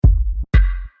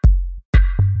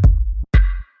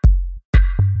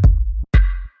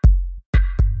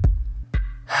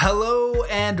Hello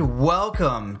and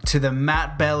welcome to the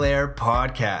Matt Belair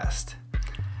podcast.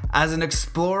 As an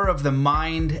explorer of the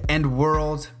mind and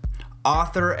world,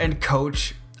 author and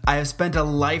coach, I have spent a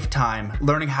lifetime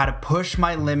learning how to push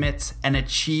my limits and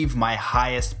achieve my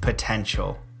highest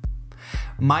potential.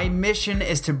 My mission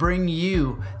is to bring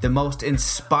you the most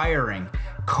inspiring,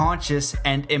 conscious,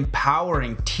 and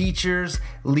empowering teachers,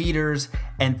 leaders,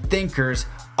 and thinkers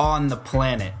on the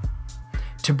planet.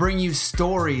 To bring you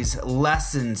stories,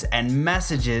 lessons, and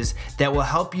messages that will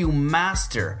help you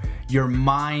master your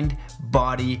mind,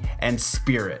 body, and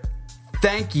spirit.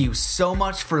 Thank you so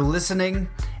much for listening,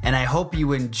 and I hope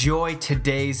you enjoy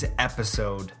today's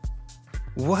episode.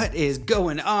 What is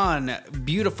going on,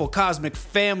 beautiful cosmic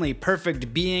family,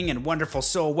 perfect being, and wonderful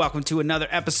soul? Welcome to another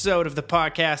episode of the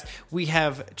podcast. We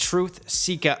have Truth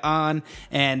Seeker on,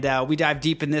 and we dive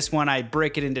deep in this one. I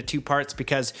break it into two parts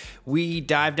because we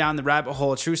dive down the rabbit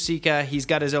hole. Truth Seeker, he's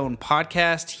got his own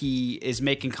podcast. He is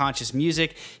making conscious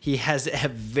music. He has a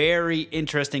very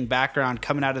interesting background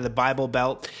coming out of the Bible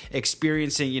Belt,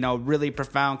 experiencing, really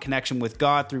profound connection with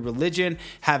God through religion,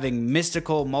 having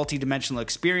mystical, multidimensional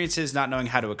experiences, not knowing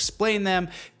how to explain them,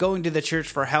 going to the church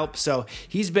for help. So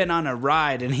he's been on a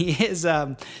ride, and he has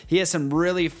some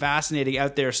really fascinating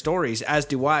out there stories, as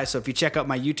do I. So if you check out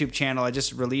my YouTube channel, I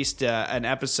just released an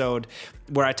episode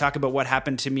where I talk about what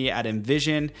happened to me at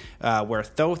Envision, where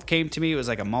Thoth came to me. It was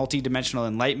like a multi-dimensional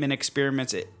enlightenment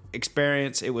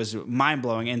experience. It was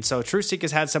mind-blowing. And so Truth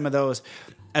Seeker's had some of those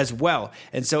as well.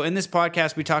 And so in this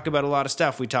podcast, we talk about a lot of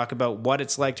stuff. We talk about what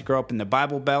it's like to grow up in the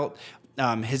Bible Belt,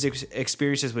 his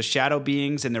experiences with shadow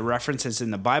beings and the references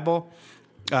in the Bible,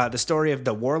 the story of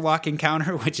the warlock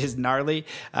encounter, which is gnarly,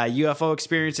 UFO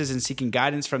experiences and seeking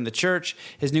guidance from the church,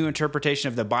 his new interpretation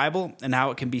of the Bible and how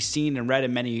it can be seen and read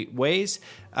in many ways,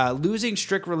 losing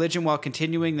strict religion while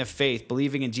continuing the faith,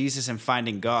 believing in Jesus and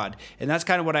finding God. And that's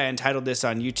kind of what I entitled this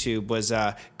on YouTube, was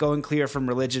going clear from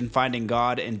religion, finding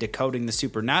God, and decoding the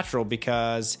supernatural,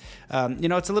 because,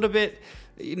 it's a little bit...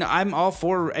 I'm all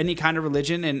for any kind of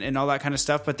religion and all that kind of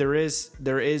stuff, but there is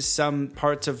some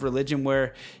parts of religion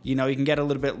where, you can get a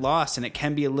little bit lost, and it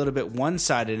can be a little bit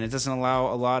one-sided, and it doesn't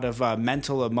allow a lot of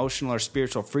mental, emotional, or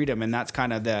spiritual freedom. And that's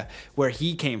kind of where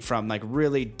he came from, like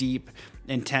really deep,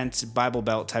 intense Bible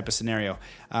Belt type of scenario.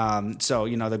 So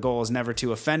the goal is never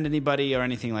to offend anybody or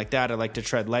anything like that. I like to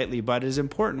tread lightly, but it is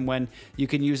important when you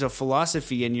can use a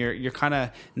philosophy and you're kind of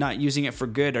not using it for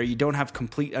good, or you don't have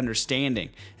complete understanding.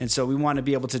 And so we want to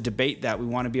be able to debate that. We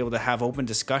want to be able to have open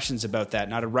discussions about that,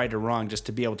 not a right or wrong, just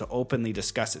to be able to openly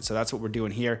discuss it. So that's what we're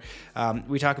doing here.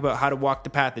 We talk about how to walk the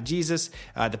path of Jesus,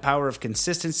 the power of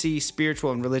consistency,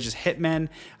 spiritual and religious hitmen,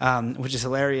 which is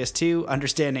hilarious too,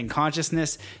 understanding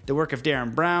consciousness, the work of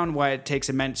Darren Brown, why it takes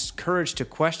immense courage to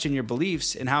question your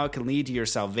beliefs and how it can lead to your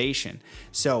salvation.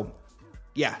 So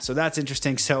that's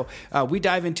interesting. So we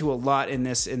dive into a lot in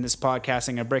this podcast.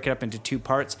 I'm going to break it up into two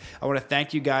parts. I want to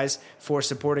thank you guys for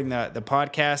supporting the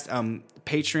podcast.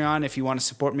 Patreon, if you want to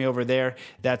support me over there,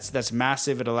 that's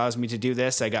massive. It allows me to do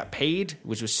this. I got paid,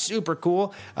 which was super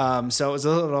cool. So it was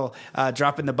a little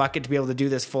drop in the bucket to be able to do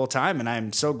this full time, and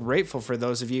I'm so grateful for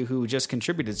those of you who just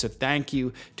contributed. So thank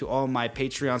you to all my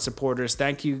Patreon supporters.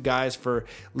 Thank you guys for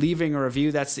leaving a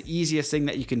review. That's the easiest thing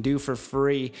that you can do for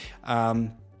free.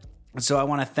 So I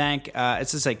want to thank,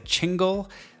 it's just like Chingle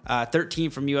 13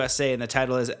 from USA, and the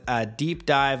title is A Deep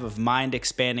Dive of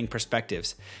Mind-Expanding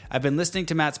Perspectives. I've been listening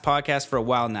to Matt's podcast for a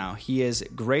while now. He is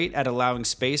great at allowing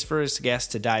space for his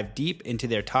guests to dive deep into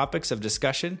their topics of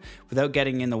discussion without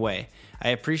getting in the way. I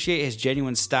appreciate his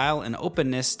genuine style and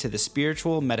openness to the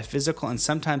spiritual, metaphysical, and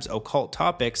sometimes occult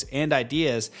topics and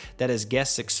ideas that his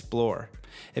guests explore.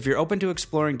 If you're open to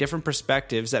exploring different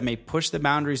perspectives that may push the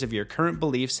boundaries of your current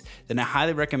beliefs, then I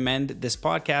highly recommend this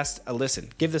podcast a listen.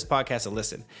 Give this podcast a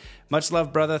listen. Much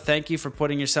love, brother. Thank you for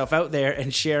putting yourself out there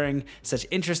and sharing such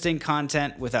interesting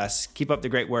content with us. Keep up the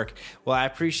great work. Well, I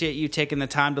appreciate you taking the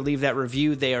time to leave that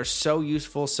review. They are so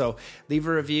useful. So leave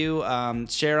a review,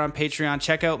 share on Patreon.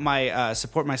 Check out my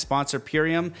support my sponsor,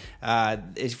 Purium.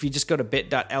 If you just go to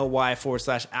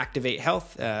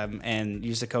bit.ly/activatehealth and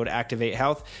use the code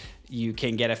activatehealth, you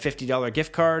can get a $50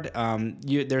 gift card.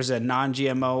 There's a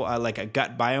non-GMO, like a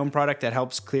gut biome product that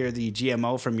helps clear the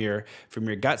GMO from your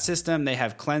gut system. They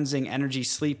have cleansing, energy,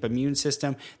 sleep, immune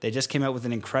system. They just came out with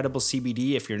an incredible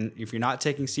CBD. If you're not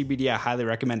taking CBD, I highly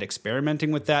recommend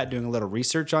experimenting with that, doing a little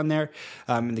research on there.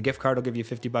 And the gift card will give you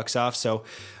 $50 off. So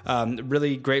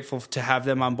really grateful to have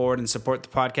them on board and support the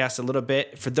podcast a little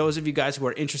bit. For those of you guys who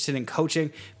are interested in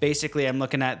coaching, basically I'm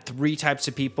looking at 3 types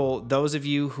of people. Those of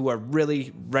you who are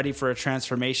really ready for a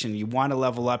transformation. You want to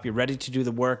level up. You're ready to do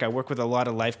the work. I work with a lot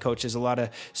of life coaches, a lot of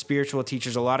spiritual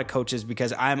teachers, a lot of coaches,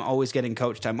 because I'm always getting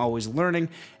coached. I'm always learning,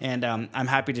 and I'm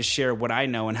happy to share what I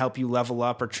know and help you level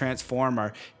up or transform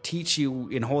or teach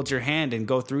you and hold your hand and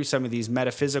go through some of these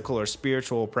metaphysical or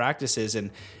spiritual practices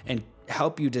and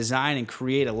help you design and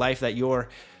create a life that you're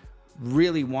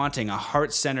really wanting, a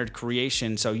heart-centered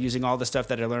creation. So using all the stuff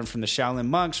that I learned from the Shaolin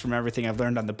monks, from everything I've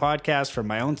learned on the podcast, from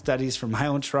my own studies, from my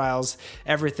own trials,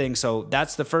 everything. So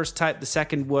that's the first type. The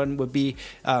second one would be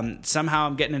somehow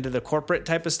I'm getting into the corporate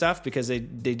type of stuff because they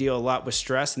deal a lot with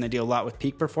stress and they deal a lot with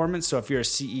peak performance. So if you're a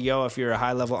CEO, if you're a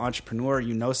high-level entrepreneur,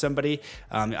 you know somebody,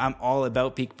 I'm all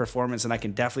about peak performance, and I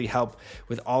can definitely help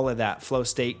with all of that flow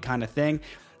state kind of thing.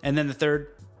 And then the third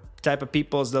type of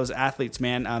people is those athletes,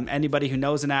 man. Anybody who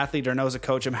knows an athlete or knows a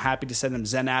coach, I'm happy to send them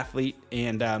Zen Athlete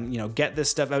and get this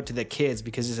stuff out to the kids,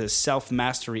 because this is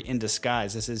self-mastery in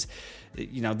disguise. This is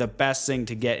the best thing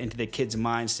to get into the kids'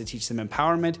 minds to teach them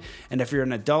empowerment. And if you're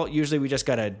an adult, usually we just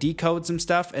got to decode some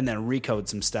stuff and then recode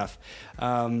some stuff.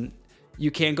 You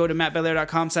can go to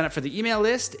mattbelair.com, sign up for the email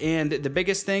list. And the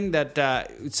biggest thing that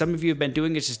some of you have been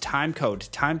doing is just time code.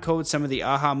 Time code some of the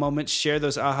aha moments. Share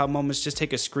those aha moments. Just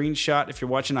take a screenshot if you're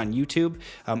watching on YouTube.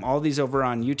 All these over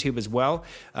on YouTube as well.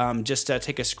 Just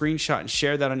take a screenshot and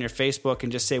share that on your Facebook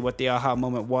and just say what the aha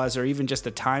moment was, or even just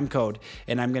the time code.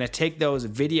 And I'm going to take those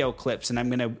video clips and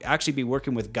I'm going to actually be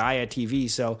working with Gaia TV.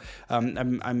 So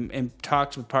I'm in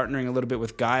talks with partnering a little bit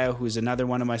with Gaia, who's another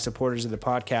one of my supporters of the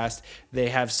podcast. They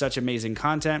have such amazing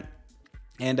content.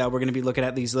 And we're going to be looking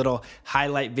at these little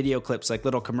highlight video clips, like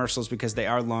little commercials, because they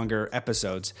are longer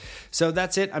episodes. So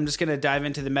that's it. I'm just going to dive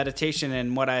into the meditation,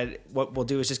 and what we'll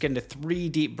do is just get into 3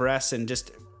 deep breaths and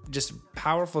just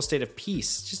powerful state of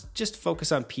peace. Just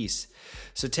focus on peace.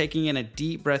 So taking in a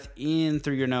deep breath in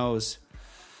through your nose,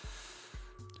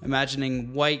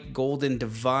 imagining white, golden,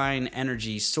 divine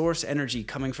energy, source energy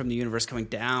coming from the universe, coming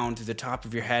down to the top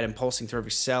of your head and pulsing through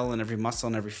every cell and every muscle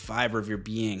and every fiber of your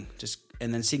being.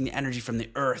 And then seeing the energy from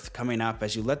the earth coming up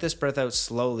as you let this breath out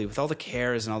slowly, with all the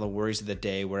cares and all the worries of the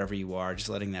day, wherever you are, just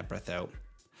letting that breath out.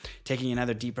 Taking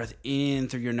another deep breath in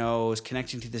through your nose,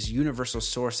 connecting to this universal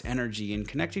source energy and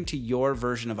connecting to your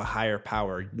version of a higher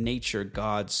power, nature,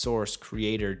 God, source,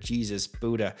 creator, Jesus,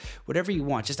 Buddha, whatever you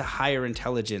want, just a higher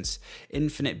intelligence,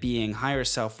 infinite being, higher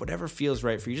self, whatever feels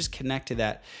right for you. Just connect to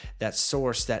that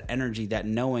source, that energy, that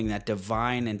knowing, that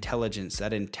divine intelligence,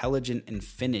 that intelligent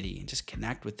infinity, and just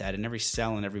connect with that in every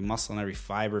cell and every muscle and every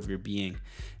fiber of your being,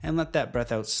 and let that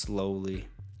breath out slowly.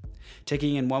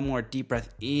 Taking in one more deep breath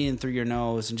in through your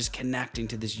nose and just connecting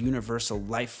to this universal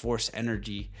life force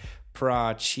energy,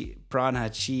 prana,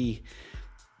 chi,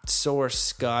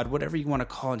 source, God, whatever you want to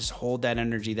call it. Just hold that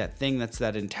energy, that thing that's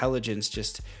that intelligence,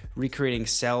 just recreating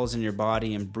cells in your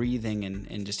body and breathing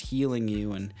and just healing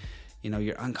you, and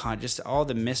your unconscious, just all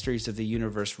the mysteries of the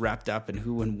universe wrapped up in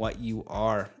who and what you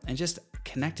are, and just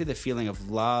connect to the feeling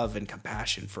of love and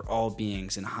compassion for all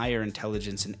beings and higher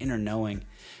intelligence and inner knowing.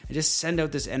 And just send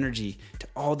out this energy to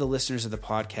all the listeners of the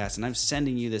podcast. And I'm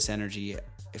sending you this energy.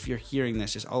 If you're hearing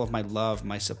this, just all of my love,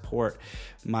 my support,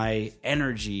 my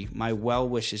energy, my well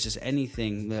wishes, just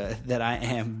anything that I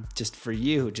am just for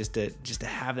you, just to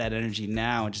have that energy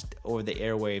now, just over the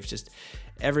airwaves, just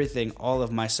everything, all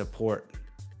of my support,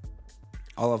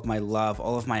 all of my love,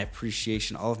 all of my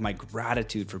appreciation, all of my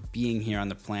gratitude for being here on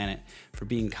the planet, for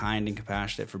being kind and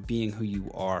compassionate, for being who you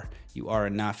are. You are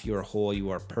enough, you are whole, you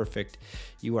are perfect,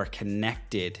 you are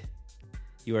connected,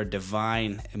 you are a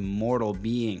divine, immortal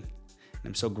being. And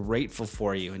I'm so grateful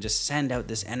for you. And just send out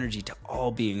this energy to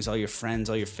all beings, all your friends,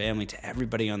 all your family, to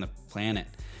everybody on the planet.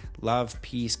 Love,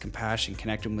 peace, compassion,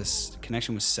 connection with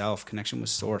self, connection with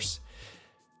source.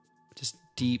 Just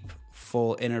deep,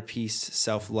 full inner peace,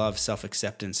 self-love,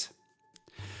 self-acceptance.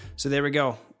 So there we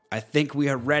go. I think we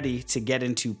are ready to get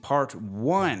into part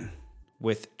 1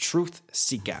 with Truth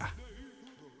Seeker.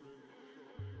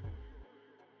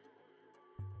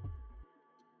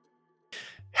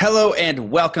 Hello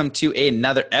and welcome to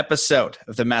another episode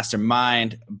of the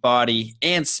Mastermind, Body,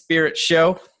 and Spirit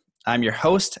Show. I'm your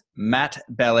host, Matt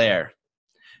Belair.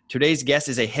 Today's guest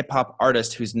is a hip-hop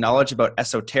artist whose knowledge about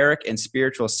esoteric and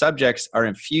spiritual subjects are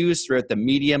infused throughout the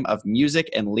medium of music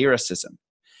and lyricism.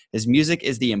 His music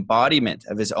is the embodiment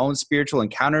of his own spiritual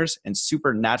encounters and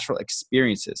supernatural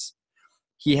experiences.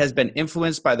 He has been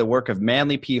influenced by the work of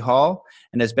Manly P. Hall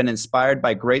and has been inspired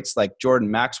by greats like Jordan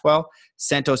Maxwell,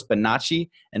 Santos Bonacci,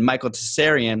 and Michael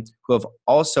Tsarian, who have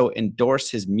also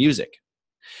endorsed his music.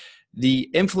 The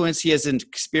influence he has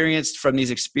experienced from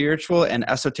these spiritual and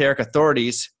esoteric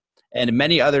authorities and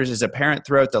many others is apparent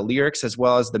throughout the lyrics, as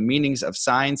well as the meanings of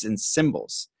signs and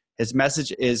symbols. His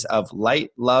message is of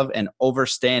light, love, and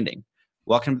overstanding.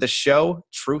 Welcome to the show,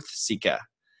 Truth Seeker.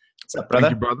 What's up, brother?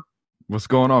 Thank you, brother. What's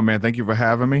going on, man? Thank you for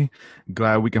having me.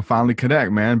 Glad we can finally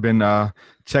connect, man. Been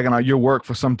checking out your work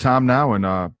for some time now, and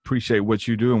appreciate what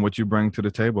you do and what you bring to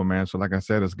the table, man. So like I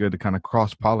said, it's good to kind of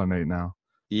cross-pollinate now.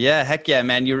 Yeah, heck yeah,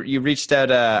 man. You reached out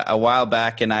a while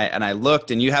back, and I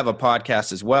looked, and you have a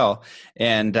podcast as well.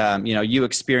 And you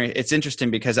experience. It's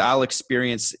interesting because I'll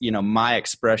experience my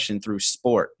expression through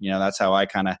sport. That's how I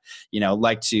kind of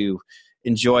like to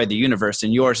enjoy the universe,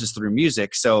 and yours is through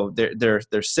music. So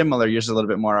they're similar. Yours is a little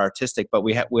bit more artistic, but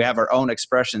we have our own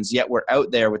expressions. Yet we're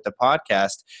out there with the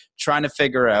podcast trying to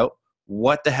figure out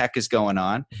what the heck is going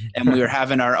on, and we were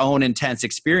having our own intense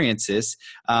experiences.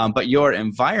 But your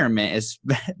environment is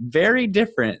very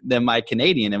different than my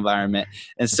Canadian environment,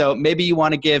 and so maybe you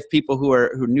want to give people who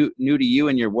are new to you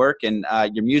and your work and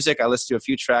your music. I listened to a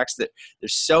few tracks that they're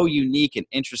so unique and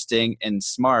interesting and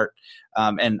smart,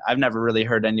 and I've never really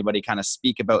heard anybody kind of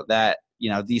speak about that,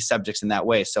 these subjects in that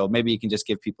way. So maybe you can just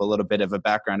give people a little bit of a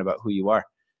background about who you are.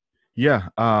 Yeah.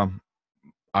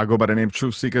 I go by the name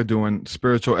Truth Seeker, doing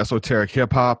spiritual, esoteric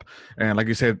hip hop. And like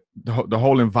you said, the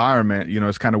whole environment,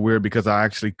 it's kind of weird because I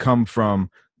actually come from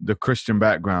the Christian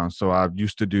background. So I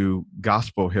used to do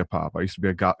gospel hip hop. I used to be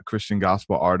a Christian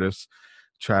gospel artist,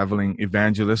 traveling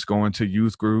evangelist, going to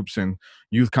youth groups and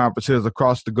youth conferences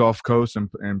across the Gulf Coast.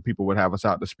 And people would have us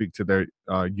out to speak to their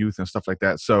youth and stuff like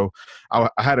that. So I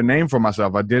had a name for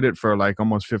myself. I did it for like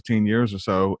almost 15 years or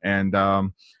so. And,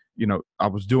 I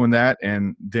was doing that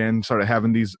and then started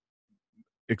having these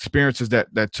experiences that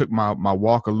took my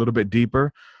walk a little bit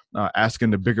deeper,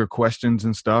 asking the bigger questions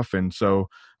and stuff. And so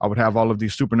I would have all of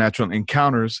these supernatural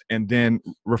encounters and then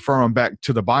refer them back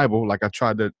to the Bible. Like I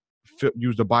tried to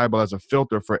use the Bible as a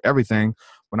filter for everything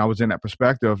when I was in that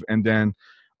perspective. And then,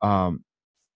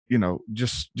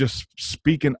 just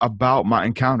speaking about my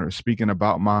encounters, speaking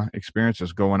about my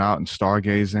experiences, going out and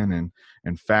stargazing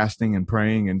and fasting and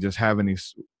praying and just having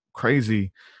these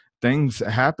crazy things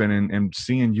happen and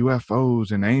seeing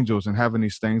UFOs and angels and having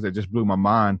these things that just blew my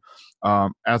mind.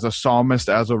 As a psalmist,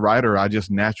 as a writer, I just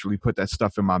naturally put that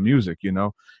stuff in my music,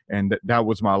 and that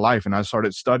was my life. And I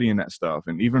started studying that stuff.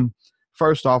 And even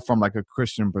first off from like a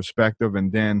Christian perspective.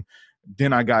 And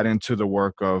then I got into the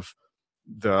work of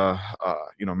the,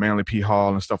 Manly P.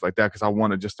 Hall and stuff like that, because I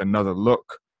wanted just another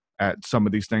look at some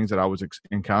of these things that I was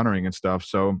encountering and stuff.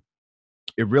 So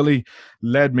it really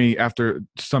led me after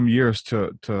some years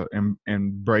to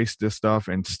embrace this stuff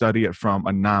and study it from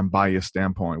a non-biased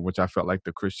standpoint, which I felt like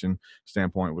the Christian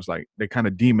standpoint was like, they kind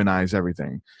of demonize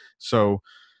everything. So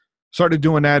started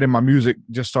doing that, and my music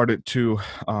just started to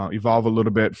evolve a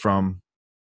little bit from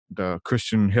the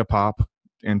Christian hip hop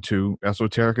into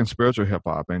esoteric and spiritual hip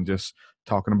hop, and just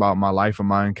talking about my life and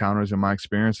my encounters and my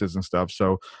experiences and stuff.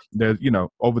 So there,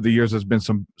 over the years, there's been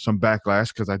some backlash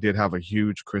because I did have a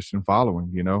huge Christian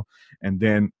following, and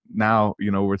then now,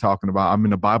 we're talking about, I'm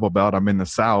in the Bible Belt, I'm in the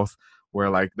South,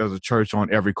 where like there's a church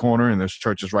on every corner and there's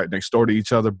churches right next door to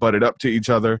each other, butted up to each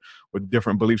other with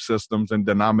different belief systems and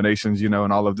denominations, and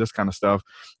all of this kind of stuff.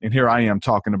 And here I am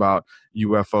talking about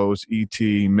UFOs,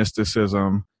 ET,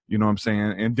 mysticism, you know what I'm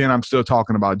saying? And then I'm still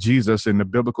talking about Jesus and the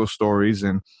biblical stories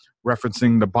and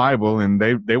referencing the Bible, and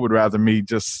they would rather me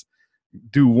just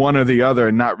do one or the other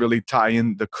and not really tie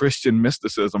in the Christian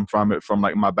mysticism from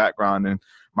like my background and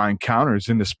my encounters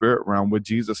in the spirit realm with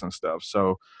Jesus and stuff.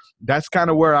 So that's kind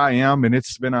of where I am, and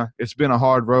it's been a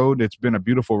hard road. It's been a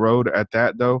beautiful road at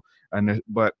that though,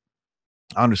 but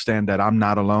I understand that I'm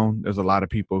not alone. There's a lot of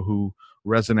people who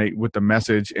resonate with the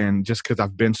message, and just because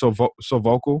I've been so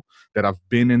vocal, that I've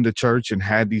been in the church and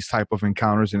had these type of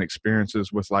encounters and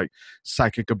experiences with like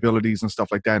psychic abilities and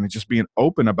stuff like that, and just being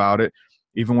open about it,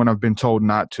 even when I've been told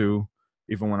not to,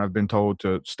 even when I've been told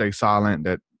to stay silent,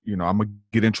 that I'm gonna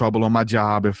get in trouble on my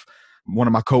job if one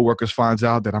of my coworkers finds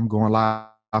out that I'm going live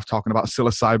talking about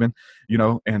psilocybin,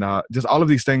 and just all of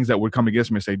these things that would come against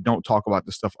me and say, don't talk about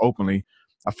this stuff openly.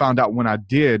 I found out when I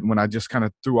just kind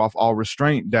of threw off all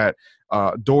restraint, that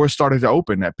doors started to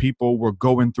open, that people were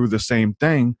going through the same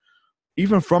thing,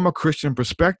 even from a Christian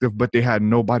perspective, but they had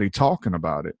nobody talking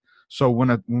about it. So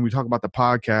when we talk about the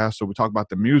podcast or we talk about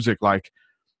the music, like,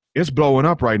 it's blowing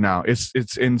up right now. It's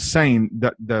insane,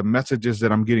 the messages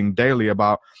that I'm getting daily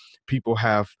about people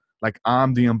have, like,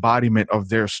 I'm the embodiment of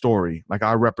their story. Like,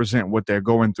 I represent what they're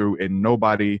going through, and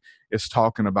nobody is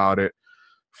talking about it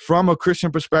from a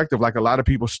Christian perspective. Like, a lot of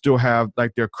people still have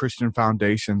like their Christian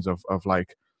foundations of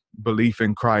like belief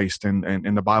in Christ, and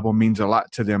the Bible means a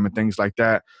lot to them and things like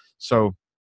that. So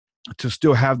to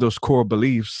still have those core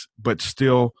beliefs, but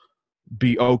still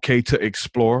be okay to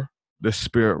explore the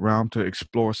spirit realm, to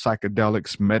explore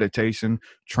psychedelics, meditation,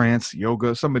 trance,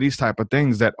 yoga, some of these type of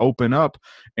things that open up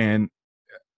and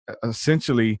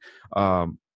essentially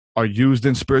are used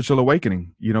in spiritual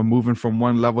awakening, moving from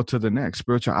one level to the next,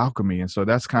 spiritual alchemy. And so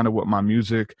that's kind of what my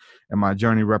music and my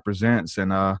journey represents.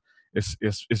 And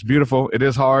it's beautiful. It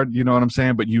is hard, you know what I'm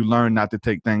saying? But you learn not to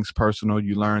take things personal.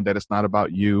 You learn that it's not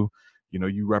about you.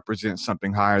 You represent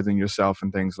something higher than yourself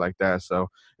and things like that. So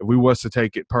if we was to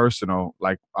take it personal,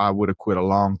 like, I would have quit a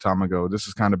long time ago. This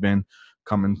has kind of been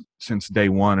coming since day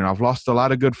one. And I've lost a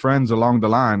lot of good friends along the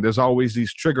line. There's always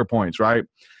these trigger points, right?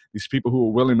 These people who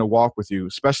are willing to walk with you,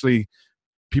 especially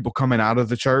people coming out of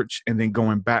the church and then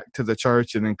going back to the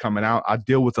church and then coming out. I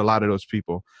deal with a lot of those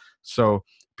people. So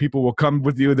people will come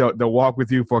with you. They'll walk with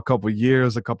you for a couple of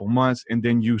years, a couple of months, and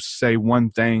then you say one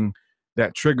thing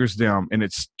that triggers them and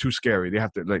it's too scary. They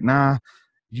have to nah,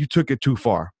 you took it too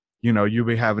far. You'll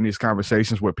be having these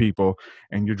conversations with people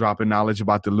and you're dropping knowledge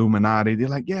about the Illuminati. They're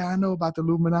like, yeah, I know about the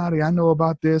Illuminati. I know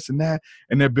about this and that.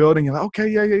 And they're building. You're like, okay,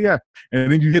 yeah.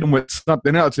 And then you hit them with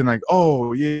something else and like,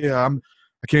 oh, yeah,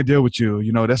 I can't deal with you.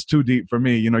 That's too deep for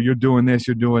me. You're doing this,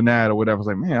 you're doing that or whatever. It's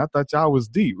like, man, I thought y'all was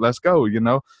deep. Let's go,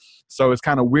 So it's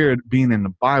kind of weird being in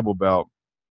the Bible Belt,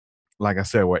 like I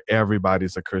said, where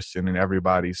everybody's a Christian and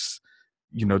everybody's,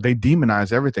 they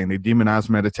demonize everything. They demonize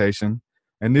meditation.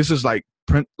 And this is like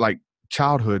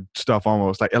childhood stuff,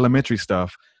 almost like elementary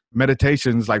stuff.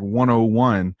 Meditation's like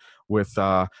 101 with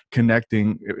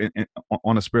connecting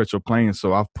on a spiritual plane.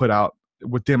 So I've put out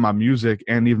within my music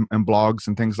and even in blogs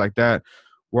and things like that,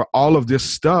 where all of this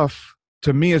stuff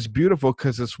to me is beautiful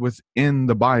because it's within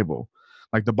the Bible.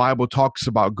 Like the Bible talks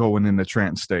about going in the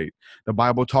trance state. The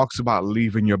Bible talks about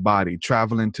leaving your body,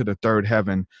 traveling to the third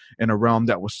heaven in a realm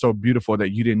that was so beautiful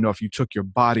that you didn't know if you took your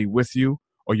body with you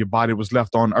or your body was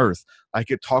left on earth.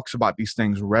 Like it talks about these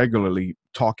things regularly,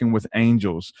 talking with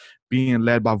angels, being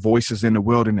led by voices in the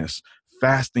wilderness,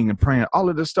 fasting and praying, all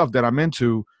of this stuff that I'm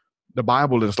into. The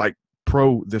Bible is like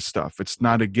pro this stuff. It's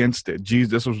not against it.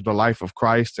 Jesus, this was the life of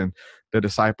Christ and the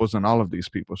disciples and all of these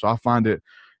people. So I find it,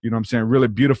 really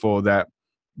beautiful that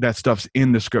stuff's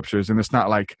in the scriptures. And it's not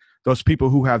like those people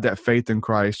who have that faith in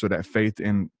Christ or that faith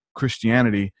in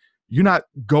Christianity, you're not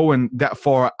going that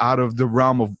far out of the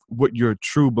realm of what your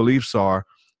true beliefs are,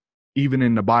 even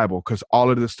in the Bible, because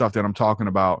all of the stuff that I'm talking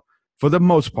about, for the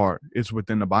most part, is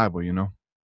within the Bible,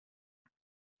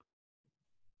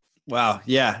 Wow.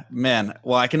 Yeah, man.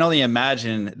 Well, I can only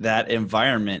imagine that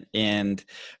environment. And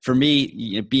for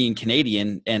me, being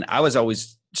Canadian, and I was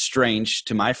always strange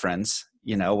to my friends,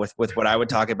 with what I would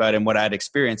talk about and what I'd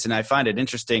experienced. And I find it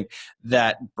interesting,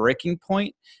 that breaking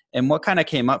point. And what kind of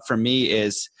came up for me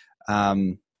is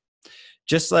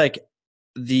just like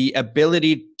the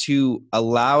ability to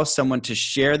allow someone to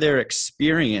share their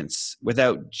experience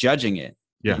without judging it.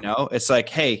 Yeah. It's like,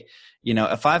 hey,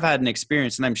 if I've had an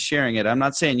experience and I'm sharing it, I'm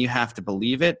not saying you have to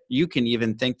believe it. You can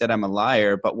even think that I'm a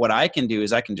liar, but what I can do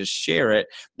is I can just share it.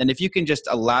 And if you can just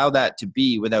allow that to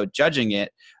be without judging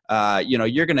it,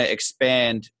 you're going to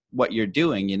expand what you're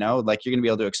doing, like you're going to be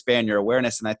able to expand your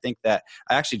awareness. And I think that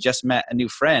I actually just met a new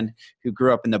friend who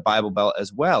grew up in the Bible Belt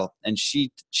as well. And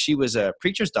she was a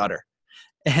preacher's daughter.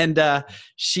 And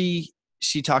she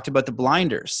talked about the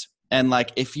blinders. And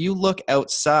like, if you look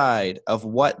outside of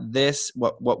what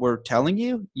we're telling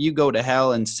you, you go to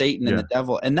hell and Satan and the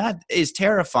devil. And that is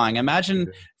terrifying.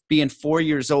 Imagine being 4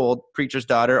 years old, preacher's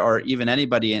daughter, or even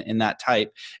anybody in that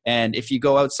type. And if you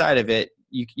go outside of it,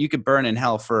 you could burn in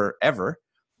hell forever.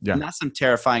 Yeah. And that's some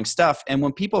terrifying stuff. And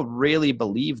when people really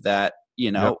believe that,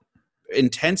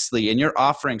 intensely, and you're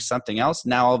offering something else,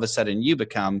 now all of a sudden you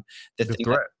become the thing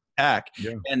that attack.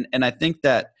 Yeah. And I think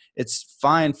that it's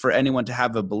fine for anyone to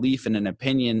have a belief and an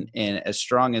opinion, and as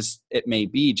strong as it may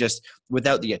be, just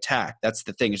without the attack. That's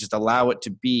the thing, is just allow it to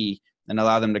be and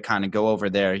allow them to kind of go over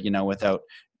there, without,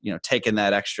 taking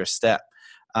that extra step.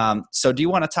 So do you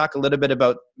want to talk a little bit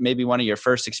about maybe one of your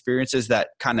first experiences that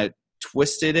kind of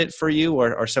twisted it for you,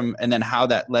 or some, and then how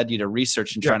that led you to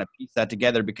research and trying to piece that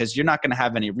together, because you're not going to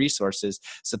have any resources.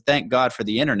 So thank God for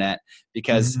the internet,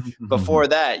 because before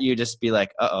that you just be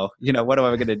like, what am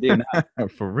I going to do now?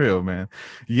 For real, man.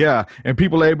 Yeah. And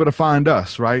people are able to find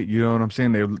us, right? You know what I'm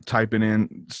saying? They're typing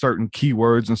in certain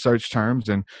keywords and search terms,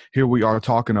 and here we are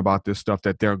talking about this stuff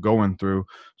that they're going through.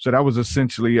 So that was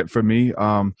essentially it for me.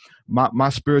 My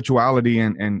spirituality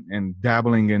and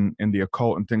dabbling in the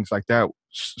occult and things like that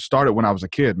started when I was a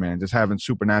kid, man, just having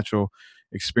supernatural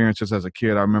experiences as a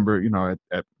kid. I remember,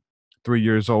 at 3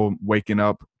 years old, waking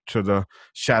up to the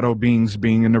shadow beings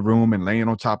being in the room and laying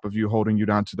on top of you, holding you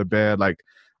down to the bed. Like,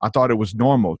 I thought it was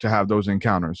normal to have those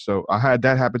encounters. So I had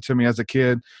that happen to me as a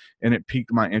kid, and it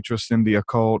piqued my interest in the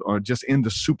occult, or just in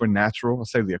the supernatural. I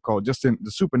say the occult, just in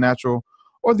the supernatural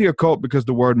or the occult, because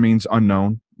the word means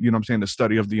unknown. You know what I'm saying? The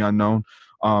study of the unknown.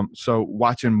 So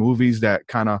watching movies that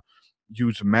kind of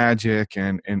use magic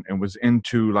and was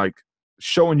into like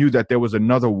showing you that there was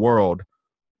another world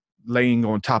laying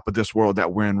on top of this world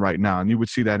that we're in right now. And you would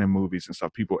see that in movies and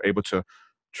stuff, people able to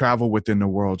travel within the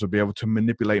world, to be able to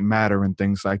manipulate matter and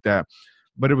things like that.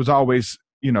 But it was always,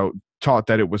 taught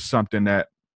that it was something that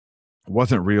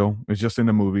wasn't real. It's just in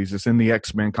the movies. It's in the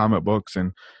X-Men comic books,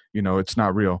 and, it's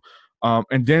not real.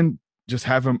 And then just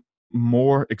having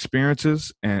more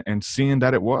experiences and seeing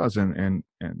that it was, and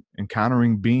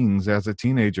encountering beings as a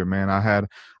teenager, man. I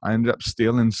ended up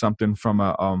stealing something from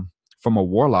a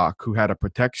warlock who had a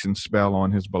protection spell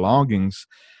on his belongings.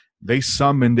 They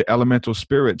summoned the elemental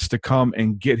spirits to come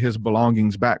and get his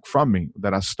belongings back from me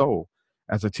that I stole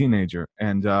as a teenager.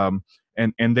 And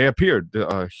they appeared.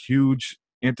 A huge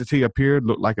entity appeared,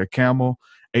 looked like a camel,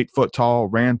 8 foot tall,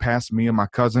 ran past me and my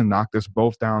cousin, knocked us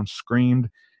both down, screamed,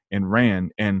 and ran.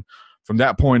 And from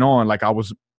that point on, like, I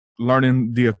was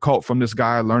learning the occult from this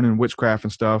guy, learning witchcraft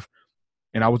and stuff.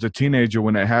 And I was a teenager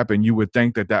when that happened. You would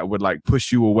think that would like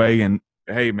push you away and,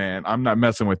 hey man, I'm not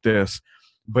messing with this.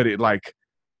 But it like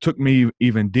took me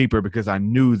even deeper, because I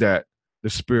knew that the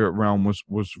spirit realm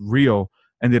was real,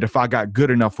 and that if I got good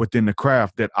enough within the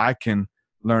craft, that I can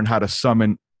learn how to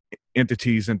summon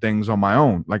entities and things on my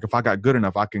own. Like if I got good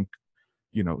enough, I can,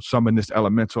 summon this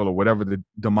elemental or whatever, the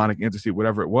demonic entity,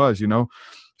 whatever it was,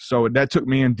 So that took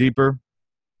me in deeper.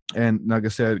 And like I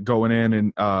said, going in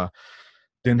and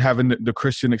then having the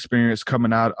Christian experience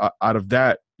coming out of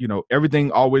that,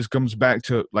 everything always comes back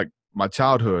to like my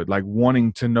childhood, like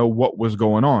wanting to know what was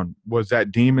going on. Was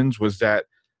that demons? Was that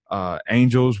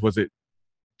angels? Was it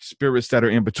spirits that are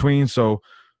in between? So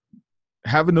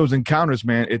having those encounters,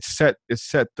 man, it set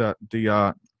the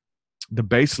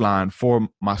baseline for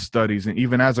my studies, and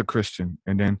even as a Christian.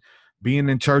 And then being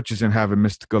in churches and having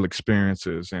mystical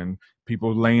experiences, and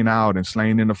people laying out and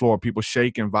slaying in the floor, people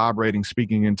shaking, vibrating,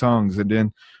 speaking in tongues, and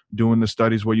then doing the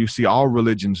studies where you see all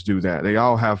religions do that. They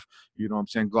all have,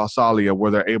 glossalia, where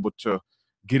they're able to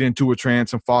get into a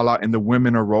trance and fall out, and the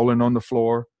women are rolling on the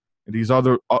floor. And these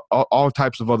other, all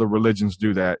types of other religions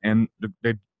do that. And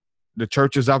the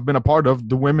churches I've been a part of,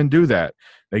 the women do that.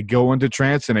 They go into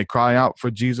trance and they cry out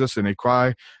for Jesus, and they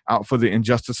cry out for the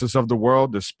injustices of the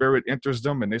world. The spirit enters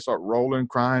them and they start rolling,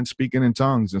 crying, speaking in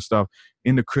tongues and stuff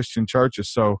in the Christian churches.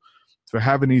 So for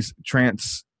having these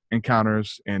trance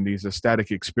encounters and these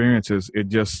ecstatic experiences, it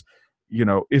just,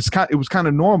 it was kind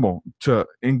of normal to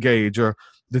engage. Or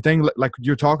the thing like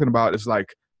you're talking about is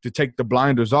like to take the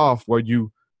blinders off, where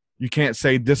you can't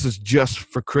say this is just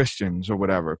for Christians or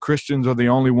whatever. Christians are the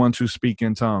only ones who speak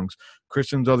in tongues.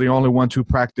 Christians are the only ones who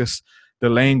practice the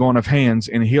laying on of hands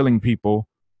and healing people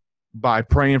by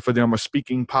praying for them or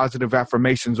speaking positive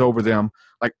affirmations over them.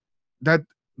 Like that,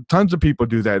 tons of people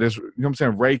do that. There's, what I'm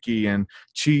saying, Reiki and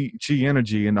chi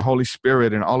energy and the Holy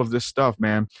Spirit and all of this stuff,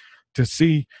 man. To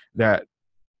see that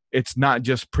it's not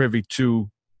just privy to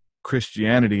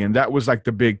Christianity. And that was like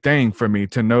the big thing for me,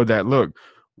 to know that, look,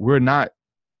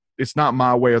 it's not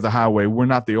my way or the highway. We're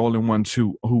not the only ones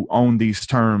who own these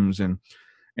terms and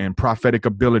prophetic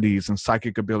abilities and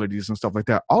psychic abilities and stuff like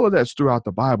that. All of that's throughout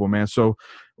the Bible, man. So,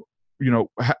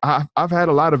 I've had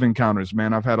a lot of encounters,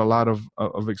 man. I've had a lot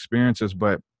of experiences,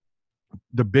 but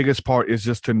the biggest part is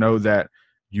just to know that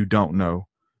you don't know,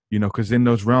 because in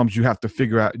those realms, you have to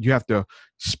figure out, you have to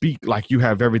speak like you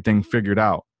have everything figured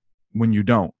out when you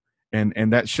don't.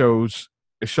 And that shows,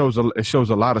 it shows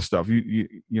a lot of stuff.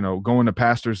 Going to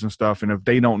pastors and stuff, and if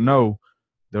they don't know,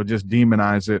 they'll just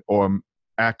demonize it or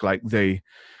act like they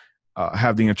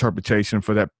have the interpretation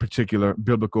for that particular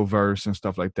biblical verse and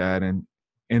stuff like that. And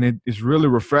it is really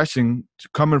refreshing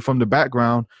coming from the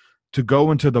background to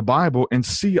go into the Bible and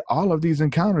see all of these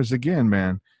encounters again,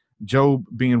 man. Job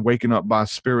being waken up by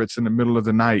spirits in the middle of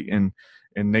the night, and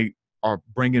they are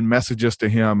bringing messages to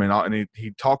him, and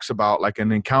he talks about like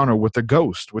an encounter with a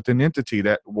ghost, with an entity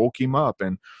that woke him up,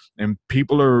 and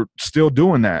people are still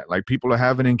doing that. Like people are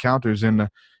having encounters in the,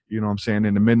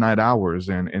 in the midnight hours,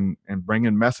 and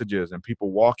bringing messages, and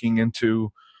people walking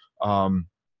into,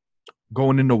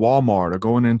 going into Walmart or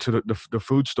going into the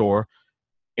food store,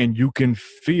 and you can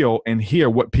feel and hear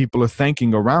what people are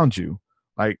thinking around you.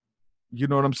 Like, you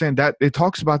know what I'm saying? That it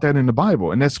talks about that in the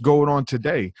Bible, and that's going on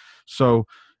today. So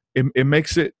it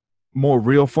makes it more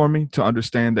real for me to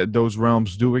understand that those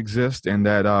realms do exist, and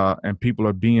that and people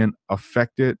are being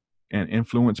affected and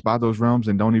influenced by those realms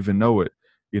and don't even know it.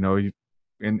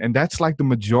 And that's like the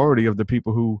majority of the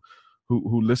people who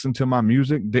who listen to my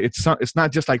music, it's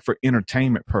not just like for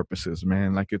entertainment purposes,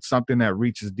 man. Like it's something that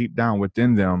reaches deep down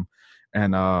within them,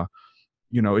 and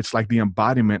it's like the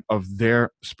embodiment of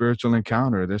their spiritual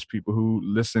encounter. There's people who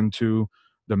listen to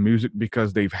the music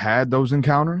because they've had those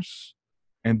encounters,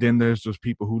 and then there's those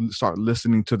people who start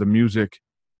listening to the music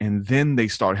and then they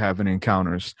start having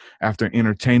encounters after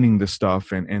entertaining the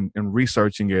stuff and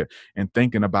researching it and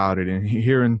thinking about it and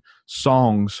hearing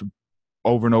songs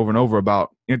over and over and over about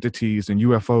entities and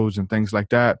UFOs and things like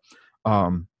that.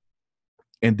 And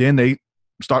then they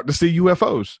start to see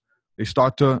UFOs. They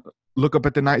start to look up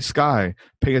at the night sky,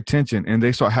 pay attention, and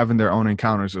they start having their own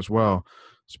encounters as well.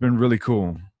 It's been really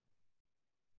cool.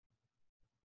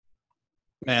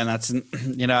 Man, that's,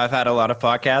 I've had a lot of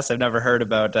podcasts. I've never heard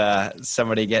about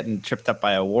somebody getting tripped up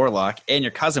by a warlock, and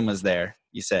your cousin was there,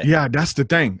 you say. Yeah, that's the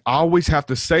thing. I always have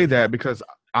to say that because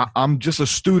I'm just a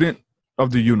student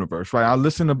of the universe, right? I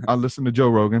listen to Joe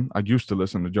Rogan. I used to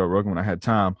listen to Joe Rogan when I had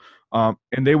time.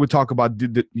 And they would talk about,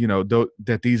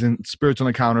 that these spiritual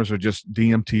encounters are just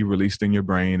DMT released in your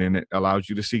brain, and it allows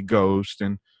you to see ghosts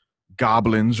and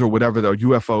goblins or whatever, the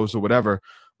UFOs or whatever.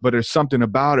 But there's something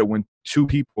about it when two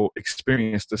people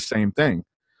experience the same thing.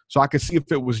 So I could see if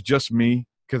it was just me,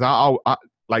 because I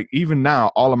like even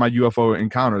now, all of my UFO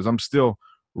encounters, I'm still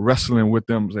wrestling with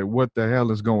them. Say, what the hell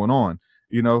is going on?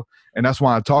 And that's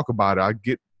why I talk about it. I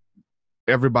get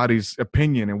everybody's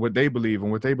opinion and what they believe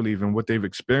and what they've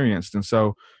experienced. And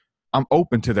so I'm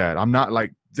open to that. I'm not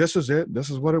like, this is it.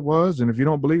 This is what it was. And if you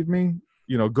don't believe me,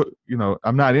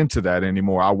 I'm not into that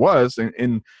anymore. I was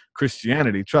in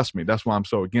Christianity. Trust me. That's why I'm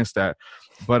so against that.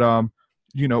 But,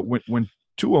 when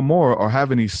two or more are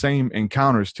having these same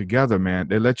encounters together, man,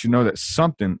 they let you know that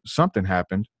something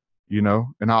happened,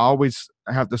 and I always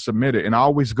have to submit it. And I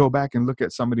always go back and look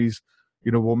at some of these,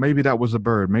 well, maybe that was a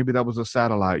bird, maybe that was a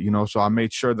satellite, so I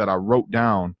made sure that I wrote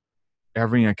down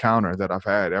every encounter that I've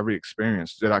had, every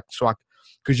experience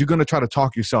because you're going to try to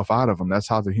talk yourself out of them. That's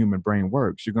how the human brain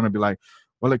works. You're going to be like,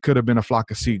 well, it could have been a flock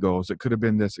of seagulls. It could have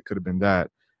been this, it could have been that.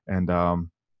 And,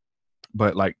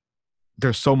 but like,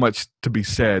 there's so much to be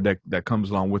said that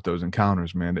comes along with those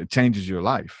encounters, man. It changes your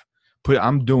life.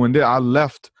 I'm doing this. I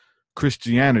left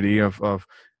Christianity of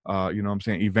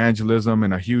evangelism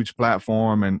and a huge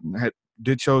platform and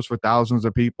did shows for thousands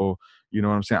of people.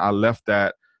 I left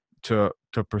that to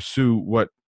pursue what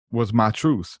was my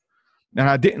truth. And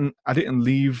I didn't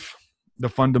leave the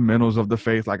fundamentals of the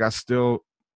faith. Like I still,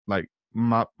 like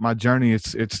my journey,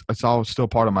 it's all still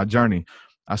part of my journey.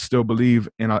 I still believe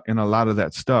in a lot of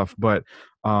that stuff, but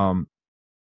I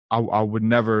would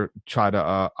never try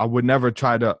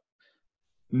to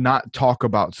not talk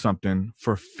about something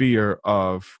for fear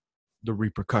of the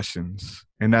repercussions.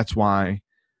 And that's why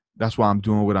I'm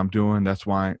doing what I'm doing. That's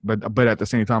why, but at the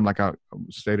same time, like I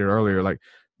stated earlier, like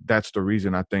that's the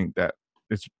reason I think that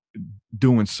it's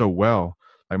doing so well.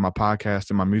 Like my podcast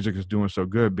and my music is doing so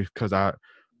good because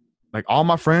like all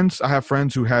my friends, I have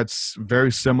friends who had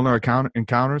very similar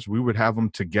encounters. We would have them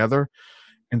together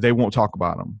and they won't talk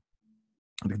about them.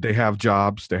 They have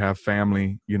jobs, they have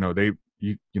family, you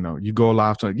go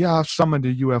live to, I summoned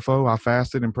a UFO. I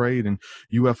fasted and prayed and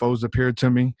UFOs appeared to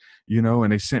me,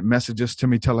 and they sent messages to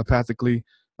me telepathically.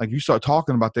 Like you start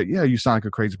talking about that. Yeah, you sound like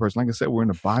a crazy person. Like I said, we're in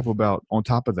the Bible Belt on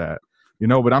top of that,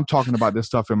 but I'm talking about this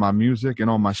stuff in my music and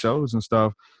on my shows and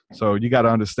stuff. So you got to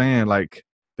understand, like,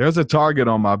 there's a target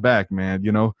on my back, man,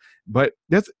 but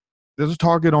there's a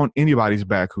target on anybody's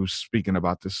back who's speaking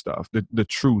about this stuff, the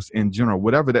truth in general,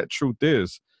 whatever that truth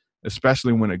is,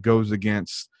 especially when it goes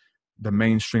against the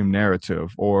mainstream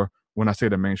narrative, or when I say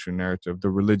the mainstream narrative,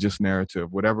 the religious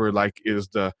narrative, whatever like is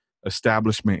the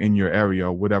establishment in your area,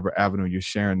 or whatever avenue you're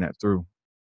sharing that through.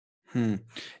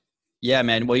 Yeah,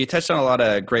 man. Well, you touched on a lot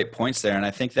of great points there. And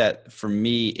I think that for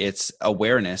me, it's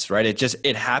awareness, right?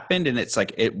 It happened and it's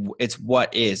like, it's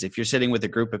what is. If you're sitting with a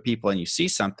group of people and you see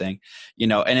something,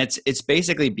 and it's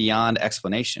basically beyond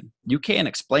explanation. You can't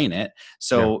explain it.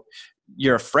 So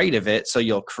you're afraid of it. So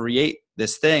you'll create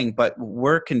this thing, but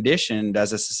we're conditioned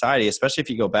as a society, especially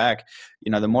if you go back,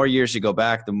 the more years you go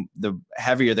back, the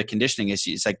heavier the conditioning is.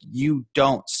 It's like, you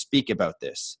don't speak about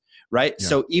this. Right. Yeah.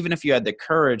 So even if you had the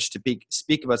courage to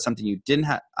speak about something you didn't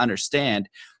understand,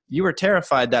 you were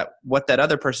terrified that what that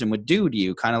other person would do to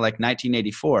you, kind of like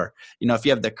 1984. If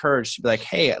you have the courage to be like,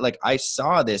 hey, like I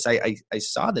saw this, I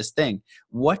saw this thing.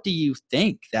 What do you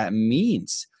think that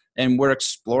means? And we're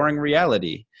exploring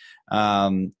reality.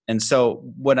 And so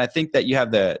when I think that you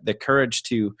have the courage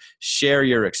to share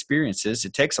your experiences,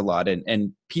 it takes a lot.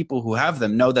 And people who have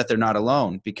them know that they're not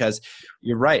alone, because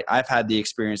you're right. I've had the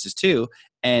experiences too.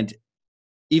 And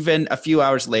even a few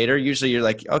hours later, usually you're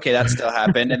like, okay, that still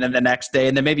happened. And then the next day,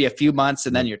 and then maybe a few months,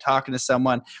 and then you're talking to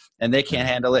someone and they can't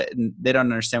handle it and they don't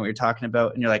understand what you're talking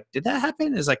about. And you're like, did that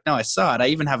happen? It's like, no, I saw it. I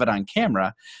even have it on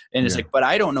camera. And it's like, but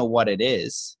I don't know what it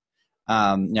is.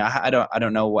 I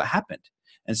don't know what happened.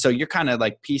 And so you're kind of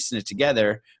like piecing it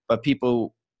together, but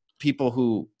people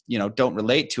who, don't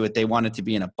relate to it, they want it to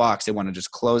be in a box. They want to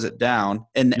just close it down.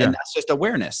 And that's just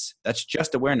awareness. That's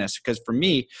just awareness. Because for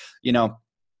me,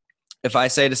 if I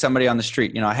say to somebody on the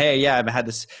street, hey, yeah, I've had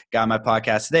this guy on my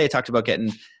podcast today, talked about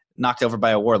getting knocked over by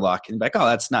a warlock, and be like, oh,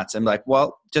 that's nuts. I'm like,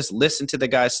 well, just listen to the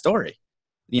guy's story.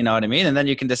 You know what I mean? And then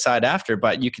you can decide after,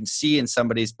 but you can see in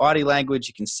somebody's body language,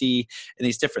 you can see in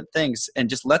these different things, and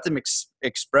just let them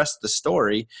express the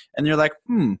story. And you're like,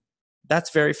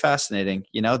 that's very fascinating.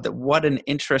 What an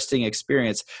interesting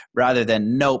experience, rather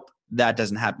than, nope, that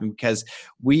doesn't happen. Because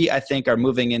I think, are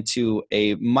moving into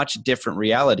a much different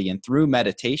reality. And through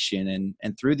meditation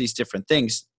and through these different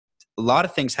things, a lot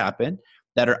of things happen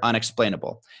that are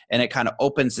unexplainable. And it kind of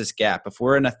opens this gap. If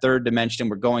we're in a third dimension,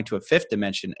 we're going to a fifth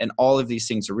dimension, and all of these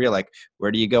things are real. Like,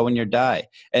 where do you go when you die?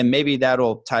 And maybe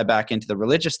that'll tie back into the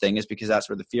religious thing, is because that's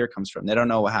where the fear comes from. They don't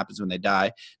know what happens when they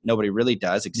die. Nobody really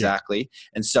does exactly. Yeah.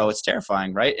 And so it's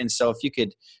terrifying, right? And so if you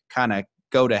could kind of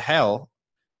go to hell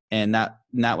and that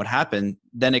would happen,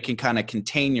 then it can kind of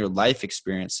contain your life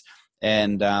experience.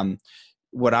 And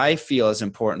what I feel is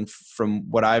important from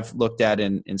what I've looked at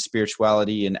in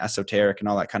spirituality and esoteric and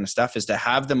all that kind of stuff, is to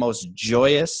have the most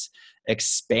joyous,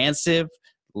 expansive,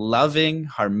 loving,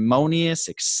 harmonious,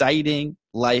 exciting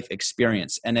life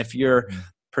experience. And if your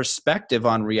perspective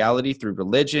on reality through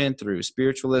religion, through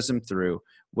spiritualism, through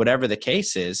whatever the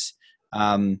case is,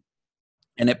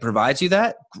 and it provides you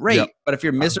that, great. Yep. But if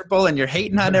you're miserable and you're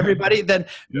hating on everybody, then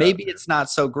maybe it's not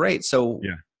so great. So,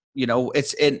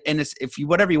 it's if you,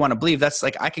 whatever you want to believe, that's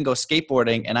like, I can go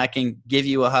skateboarding and I can give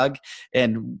you a hug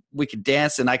and we can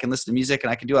dance and I can listen to music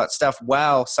and I can do all that stuff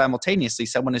while simultaneously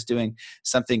someone is doing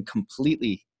something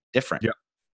completely different. Yeah.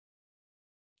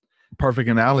 Perfect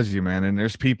analogy, man. And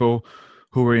there's people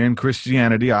who are in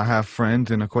Christianity. I have friends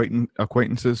and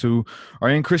acquaintances who are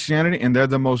in Christianity, and they're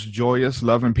the most joyous,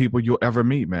 loving people you'll ever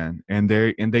meet, man. And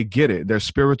they get it. They're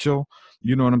spiritual.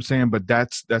 You know what I'm saying? But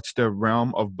that's their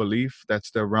realm of belief.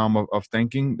 That's their realm of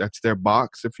thinking. That's their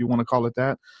box, if you want to call it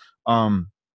that.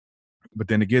 But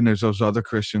then again, there's those other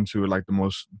Christians who are like the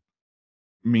most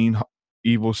mean,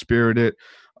 evil-spirited,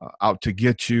 out to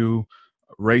get you,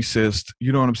 racist,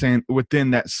 you know what I'm saying,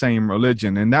 within that same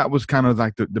religion. And that was kind of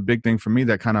like the big thing for me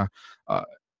that kind of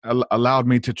allowed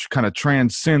me to kind of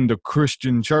transcend the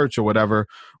Christian church or whatever,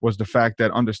 was the fact that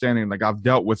understanding, like, I've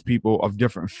dealt with people of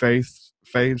different faiths,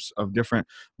 of different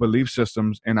belief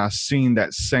systems, and I've seen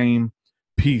that same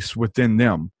peace within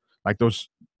them. Like those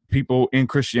people in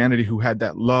Christianity who had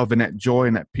that love and that joy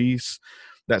and that peace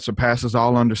that surpasses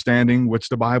all understanding, which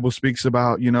the Bible speaks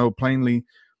about, plainly,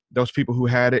 those people who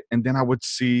had it. And then I would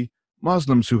see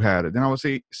Muslims who had it. Then I would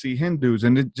see Hindus,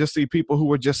 and then just see people who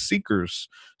were just seekers,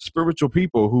 spiritual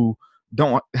people who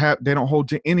don't hold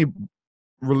to any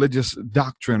religious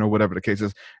doctrine or whatever the case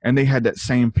is. And they had that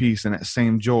same peace and that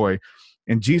same joy.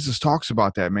 And Jesus talks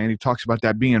about that, man. He talks about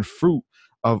that being fruit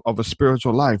of a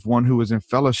spiritual life, one who is in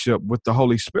fellowship with the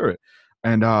Holy Spirit.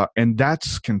 And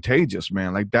that's contagious,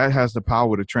 man. Like, that has the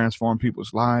power to transform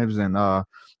people's lives and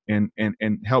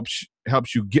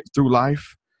helps you get through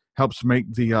life, helps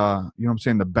make the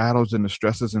the battles and the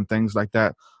stresses and things like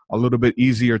that a little bit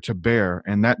easier to bear.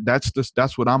 And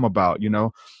that's what I'm about,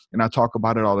 and I talk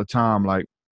about it all the time. Like,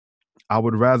 I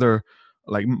would rather,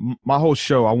 like, my whole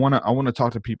show, I want to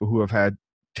talk to people who have had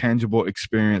tangible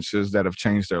experiences that have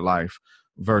changed their life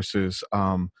versus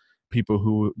people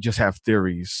who just have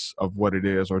theories of what it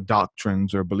is, or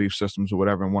doctrines or belief systems or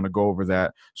whatever, and want to go over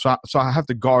that. So I have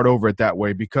to guard over it that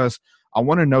way, because I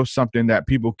want to know something that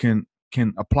people can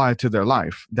apply to their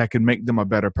life, that can make them a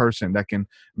better person, that can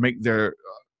make their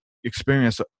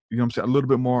experience, a little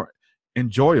bit more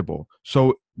enjoyable.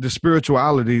 So the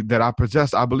spirituality that I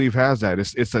possess, I believe, has that.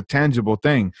 It's a tangible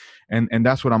thing, and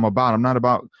that's what I'm about. I'm not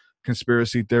about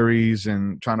conspiracy theories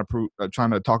and trying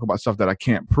to talk about stuff that I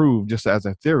can't prove just as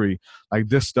a theory. Like,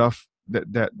 this stuff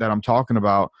that I'm talking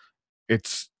about,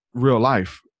 it's real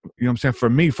life. You know what I'm saying? For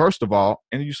me, first of all,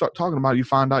 and you start talking about it, you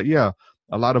find out,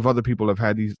 a lot of other people have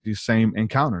had these same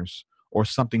encounters or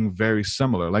something very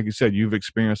similar. Like you said, you've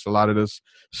experienced a lot of this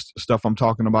stuff I'm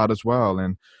talking about as well.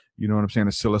 And you know what I'm saying?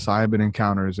 The psilocybin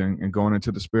encounters and going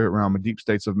into the spirit realm and deep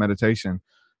states of meditation,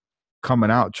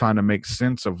 coming out, trying to make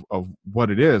sense of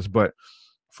what it is. But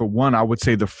for one, I would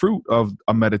say the fruit of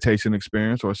a meditation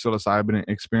experience or a psilocybin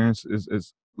experience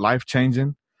is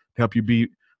life-changing, to help you be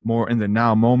more in the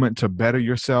now moment to better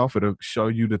yourself. It'll show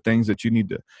you the things that you need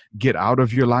to get out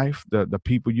of your life, the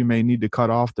people you may need to cut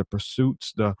off, the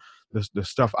pursuits, the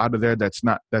stuff out of there that's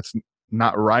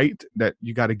not right, that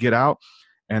you got to get out.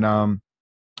 And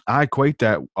I equate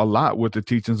that a lot with the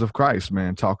teachings of Christ,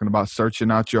 man, talking about searching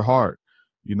out your heart.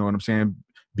 You know what I'm saying?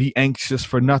 Be anxious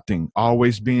for nothing,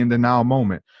 always be in the now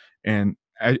moment. And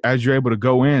as you're able to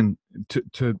go in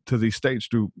to these states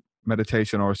through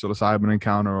meditation or psilocybin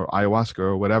encounter or ayahuasca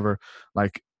or whatever,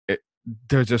 like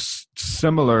there's just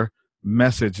similar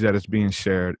message that is being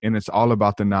shared, and it's all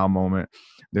about the now moment.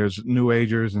 There's new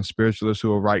agers and spiritualists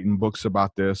who are writing books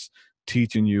about this,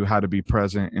 teaching you how to be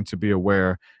present and to be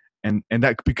aware. And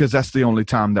that, because that's the only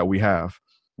time that we have.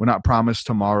 We're not promised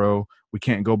tomorrow. We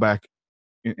can't go back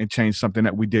and change something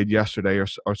that we did yesterday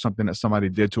or something that somebody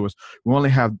did to us. We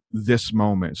only have this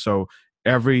moment. So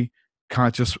every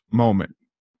conscious moment,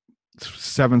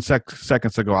 7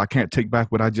 seconds ago, I can't take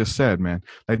back what I just said, man.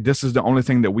 Like, this is the only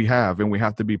thing that we have, and we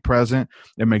have to be present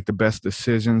and make the best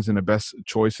decisions and the best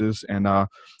choices. And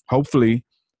hopefully,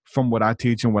 from what I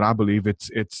teach and what I believe, it's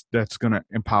that's going to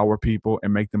empower people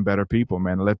and make them better people,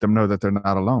 man, and let them know that they're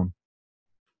not alone.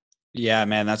 Yeah,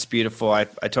 man, that's beautiful. I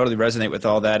totally resonate with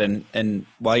all that. And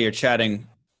while you're chatting,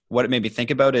 what it made me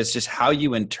think about is just how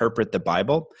you interpret the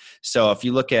Bible. So if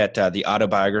you look at the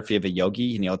autobiography of a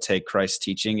yogi, and you'll take Christ's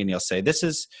teaching and you'll say, this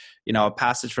is, a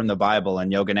passage from the Bible,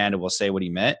 and Yogananda will say what he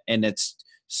meant. And it's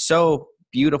so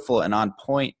beautiful and on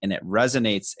point, and it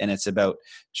resonates, and it's about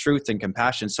truth and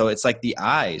compassion. So it's like the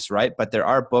eyes, right? But there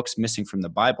are books missing from the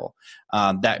Bible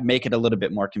that make it a little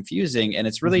bit more confusing, and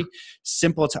it's really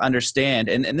simple to understand.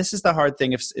 And this is the hard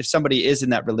thing if somebody is in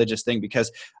that religious thing, because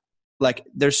like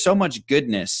there's so much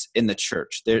goodness in the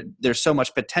church. There's so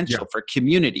much potential for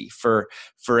community, for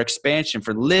expansion,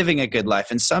 for living a good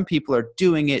life. And some people are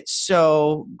doing it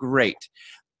so great.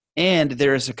 And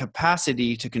there is a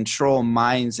capacity to control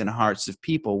minds and hearts of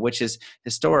people, which is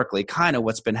historically kind of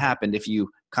what's been happened. If you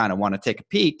kind of want to take a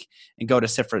peek and go to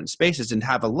different spaces and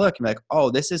have a look and be like, oh,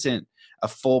 this isn't a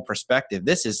full perspective.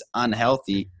 This is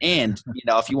unhealthy. And,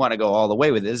 if you want to go all the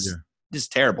way with this is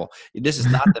terrible. This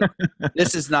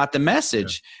is not the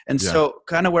message. And so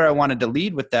kind of where I wanted to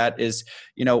lead with that is,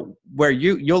 where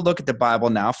you'll look at the Bible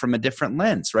now from a different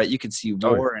lens, right? You can see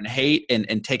war and hate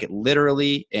and take it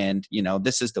literally. And,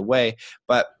 this is the way,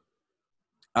 but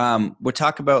we're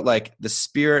talking about like the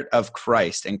spirit of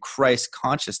Christ and Christ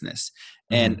consciousness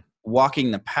and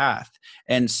walking the path.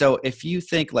 And so if you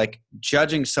think like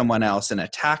judging someone else and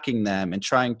attacking them and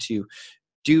trying to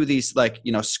do these, like,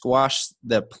 squash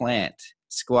the plant,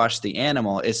 squash the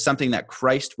animal is something that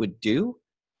Christ would do,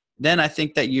 then I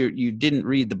think that you didn't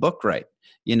read the book right,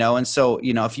 And so,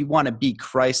 if you want to be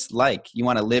Christ-like, you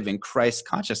want to live in Christ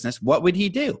consciousness, what would he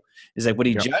do? Is like, would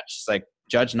he judge? It's like,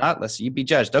 judge not, lest you be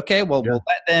judged. Okay, well, we'll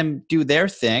let them do their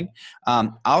thing.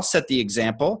 I'll set the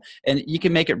example, and you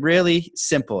can make it really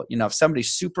simple. If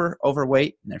somebody's super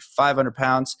overweight and they're 500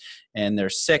 pounds and they're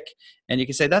sick, and you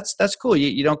can say, that's cool.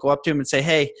 You don't go up to them and say,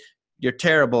 hey, you're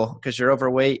terrible because you're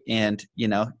overweight and,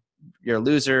 you're a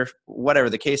loser, whatever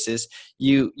the case is.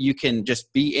 You can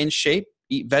just be in shape,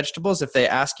 eat vegetables. If they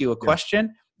ask you a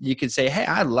question, you can say, hey,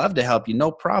 I'd love to help you.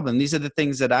 No problem. These are the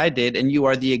things that I did, and you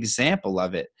are the example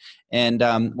of it. And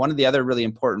one of the other really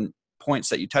important points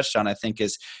that you touched on, I think,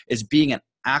 is being an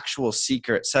actual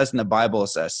seeker. It says in the Bible,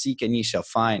 seek and ye shall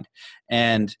find.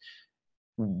 And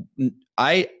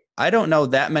I don't know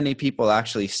that many people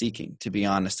actually seeking, to be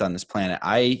honest, on this planet.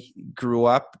 I grew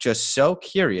up just so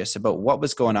curious about what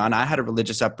was going on. I had a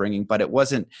religious upbringing, but it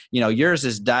wasn't, yours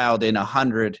is dialed in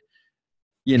 100,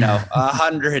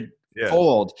 100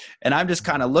 fold. And I'm just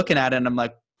kind of looking at it and I'm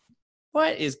like,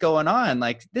 what is going on?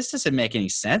 Like, this doesn't make any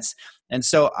sense. And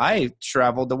so I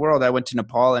traveled the world. I went to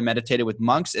Nepal and meditated with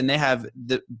monks, and they have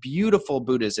the beautiful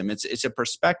Buddhism. It's a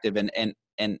perspective, and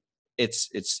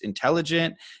it's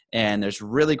intelligent, and there's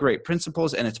really great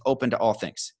principles, and it's open to all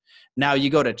things. Now you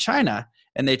go to China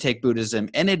and they take Buddhism,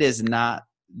 and it is not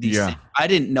these things. I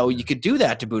didn't know you could do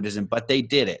that to Buddhism, but they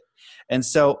did it. And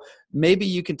so maybe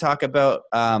you can talk about,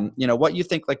 what you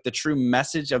think like the true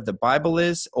message of the Bible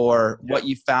is, or what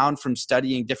you found from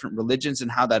studying different religions and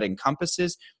how that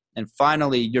encompasses. And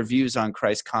finally, your views on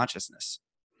Christ consciousness.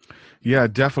 Yeah,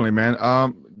 definitely, man.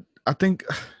 I think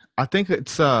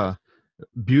it's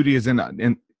beauty is in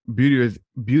the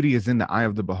eye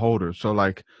of the beholder. So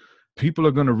like, people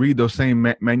are going to read those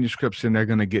same manuscripts, and they're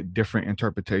going to get different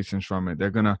interpretations from it.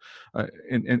 They're going to,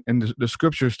 and the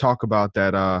scriptures talk about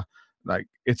that. Like,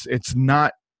 it's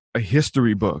not a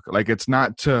history book. Like, it's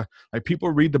not like,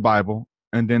 people read the Bible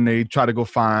and then they try to go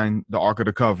find the Ark of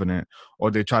the Covenant,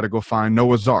 or they try to go find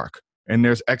Noah's Ark. And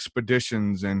there's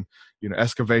expeditions and,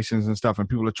 excavations and stuff. And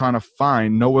people are trying to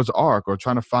find Noah's Ark or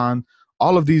trying to find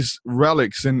all of these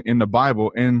relics in the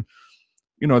Bible. And,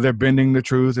 they're bending the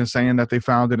truth and saying that they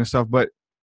found it and stuff. But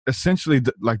essentially,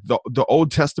 the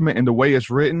Old Testament and the way it's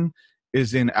written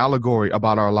is in allegory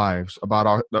about our lives,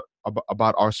 about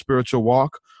our spiritual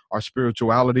walk, our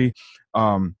spirituality,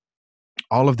 all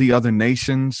of the other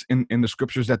nations in the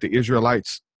scriptures that the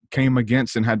Israelites came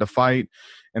against and had to fight,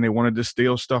 and they wanted to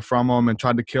steal stuff from them and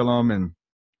tried to kill them and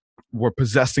were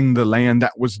possessing the land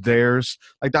that was theirs.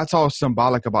 Like, that's all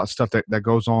symbolic about stuff that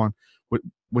goes on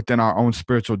within our own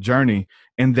spiritual journey.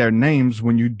 And their names,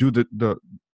 when you do the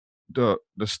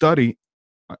study,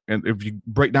 and if you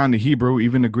break down the Hebrew,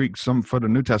 even the Greek, some for the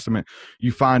New Testament,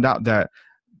 you find out that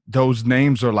those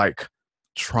names are like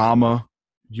trauma,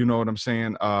 you know what I'm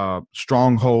saying?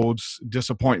 Strongholds,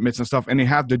 disappointments and stuff. And they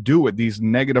have to do with these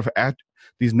negative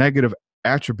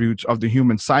attributes of the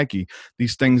human psyche,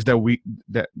 these things that you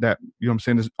know what I'm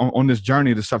saying, on this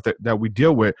journey, the stuff that we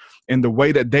deal with, and the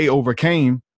way that they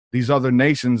overcame these other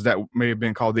nations that may have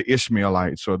been called the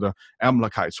Ishmaelites or the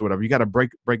Amalekites or whatever. You got to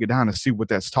break it down and see what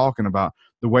that's talking about.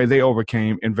 The way they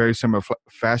overcame in very similar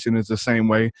fashion is the same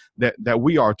way that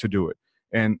we are to do it.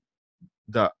 And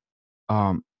the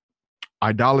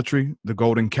idolatry, the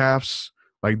golden calves,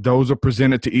 like, those are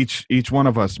presented to each one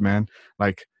of us, man.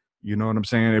 Like, you know what I'm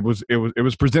saying? It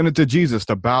was presented to Jesus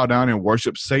to bow down and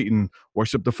worship Satan,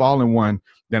 worship the fallen one.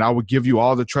 Then I would give you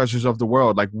all the treasures of the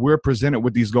world. Like, we're presented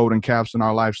with these golden calves in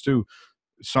our lives too.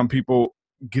 Some people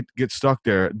get stuck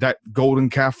there. That golden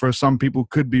calf for some people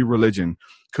could be religion,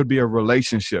 could be a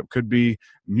relationship, could be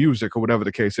music, or whatever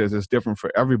the case is. It's different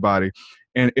for everybody.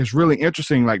 And it's really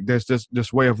interesting. Like, there's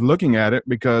this way of looking at it,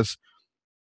 because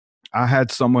I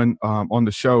had someone on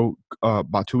the show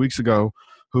about 2 weeks ago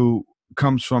who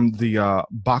comes from the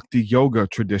Bhakti yoga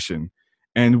tradition,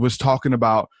 and was talking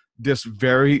about this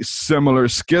very similar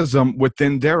schism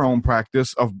within their own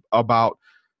practice about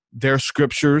their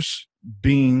scriptures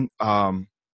being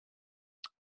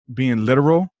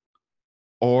literal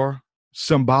or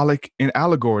symbolic in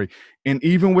allegory. And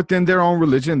even within their own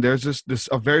religion, there's this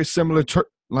a very similar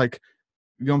like,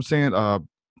 you know what I'm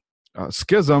saying,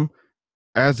 schism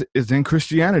as is in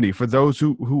Christianity, for those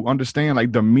who understand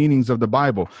like the meanings of the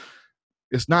Bible.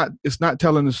 It's not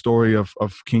telling the story of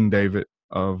King David,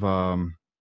 of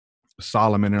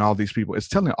Solomon and all these people. It's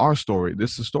telling our story.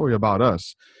 This is a story about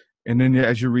us. And then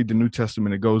as you read the New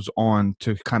Testament, it goes on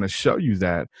to kind of show you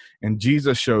that. And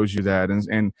Jesus shows you that.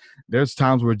 And there's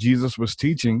times where Jesus was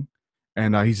teaching,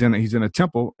 and he's in a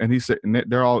temple, and he said, and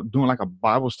they're all doing like a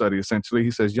Bible study, essentially.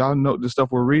 He says, y'all know the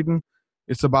stuff we're reading?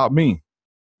 It's about me.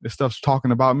 This stuff's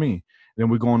talking about me. Then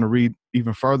we're going to read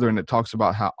even further, and it talks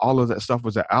about how all of that stuff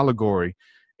was an allegory,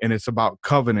 and it's about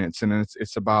covenants, and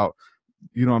it's about,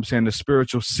 you know what I'm saying, the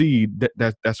spiritual seed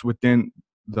that's within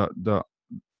the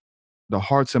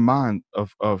hearts and mind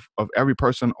of every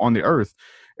person on the earth.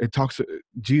 It talks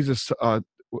Jesus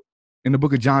in the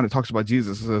book of John. It talks about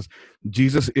Jesus. It says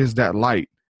Jesus is that light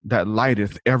that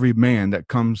lighteth every man that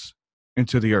comes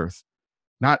into the earth.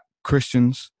 Not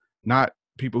Christians, not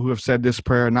people who have said this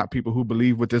prayer, not people who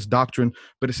believe with this doctrine,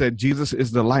 but it said Jesus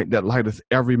is the light that lighteth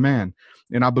every man.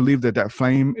 And I believe that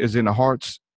flame is in the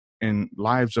hearts and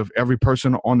lives of every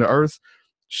person on the earth.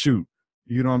 Shoot,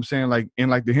 you know what I'm saying? Like, in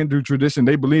like the Hindu tradition,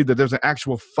 they believe that there's an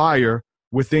actual fire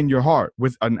within your heart,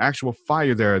 with an actual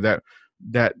fire there that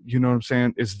you know what I'm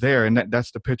saying, is there. And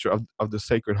that's the picture of the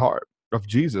Sacred Heart of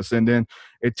Jesus. And then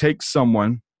it takes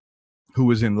someone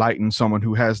who is enlightened, someone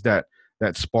who has that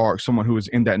spark, someone who is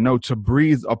in that note, to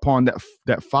breathe upon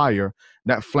that fire,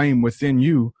 that flame within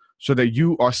you, so that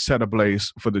you are set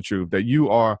ablaze for the truth, that you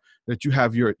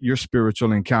have your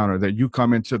spiritual encounter, that you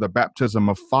come into the baptism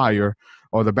of fire,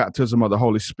 or the baptism of the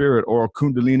Holy Spirit, or a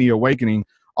Kundalini awakening.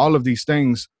 All of these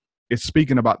things, it's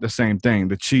speaking about the same thing: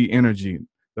 the chi energy,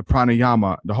 the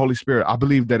pranayama, the Holy Spirit. I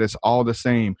believe that it's all the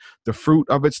same. The fruit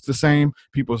of it's the same.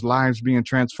 People's lives being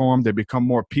transformed. They become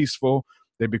more peaceful.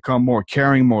 They become more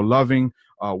caring, more loving.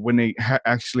 When they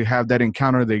actually have that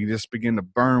encounter, they just begin to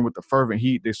burn with the fervent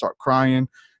heat. They start crying,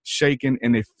 shaking,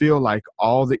 and they feel like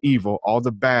all the evil, all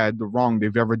the bad, the wrong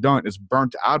they've ever done is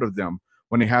burnt out of them.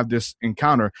 When they have this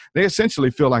encounter, they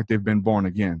essentially feel like they've been born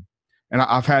again. And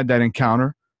I've had that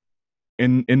encounter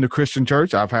in the Christian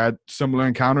church. I've had similar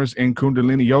encounters in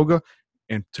Kundalini yoga.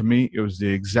 And to me, it was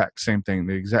the exact same thing.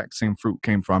 The exact same fruit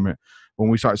came from it. When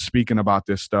we start speaking about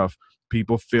this stuff,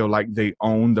 people feel like they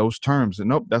own those terms. And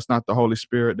nope, that's not the Holy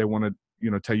Spirit. They want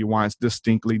to, tell you why it's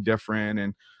distinctly different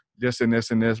and this and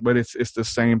this and this, but it's the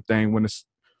same thing when it's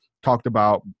talked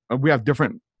about. We have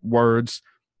different words.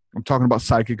 I'm talking about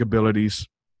psychic abilities.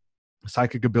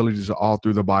 Psychic abilities are all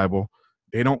through the Bible.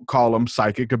 They don't call them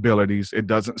psychic abilities. It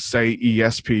doesn't say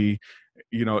ESP.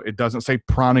 It doesn't say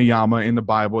pranayama in the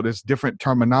Bible. There's different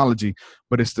terminology,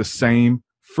 but it's the same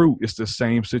fruit. It's the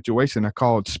same situation. They're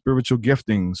called spiritual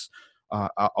giftings,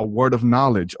 a word of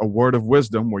knowledge, a word of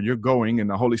wisdom, where you're going and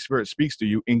the Holy Spirit speaks to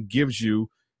you and gives you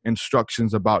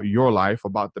instructions about your life,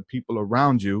 about the people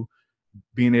around you,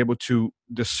 being able to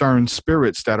discern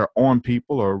spirits that are on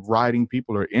people or riding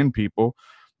people or in people.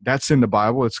 That's in the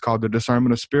Bible. It's called the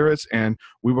discernment of spirits, and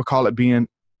we would call it being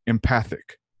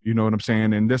empathic. You know what I'm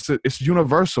saying? And it's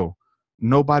universal.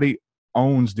 Nobody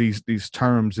owns these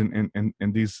terms and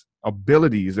these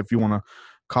abilities, if you want to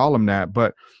call them that.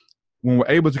 But when we're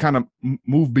able to kind of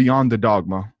move beyond the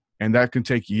dogma, and that can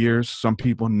take years, some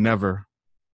people never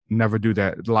do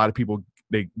that. A lot of people,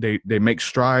 they make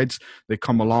strides, they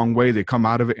come a long way, they come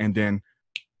out of it, and then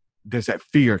there's that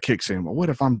fear kicks in. Well, what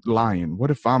if I'm lying? What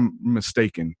if I'm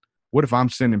mistaken? What if I'm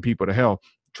sending people to hell?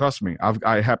 Trust me,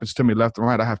 it happens to me left and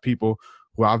right. I have people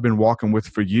who I've been walking with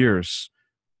for years.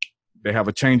 They have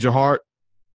a change of heart.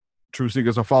 True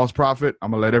seeker's a false prophet.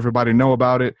 I'm gonna let everybody know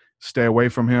about it. Stay away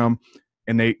from him.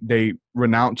 And they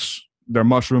renounce their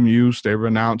mushroom use. They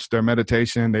renounce their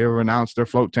meditation. They renounce their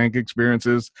float tank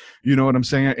experiences. You know what I'm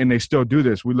saying? And they still do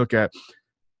this. We look at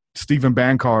Stephen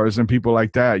Bancars and people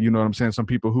like that. You know what I'm saying? Some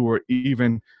people who are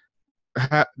even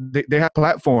they have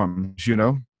platforms,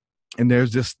 and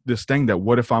there's this thing that,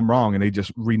 what if I'm wrong? And they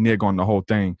just renege on the whole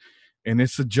thing. And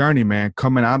it's a journey, man.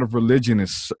 Coming out of religion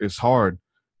is hard.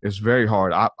 It's very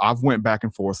hard. I've went back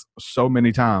and forth so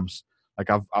many times. Like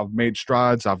I've made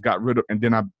strides. I've got rid of, and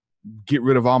then I get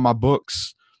rid of all my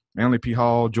books, Manly P.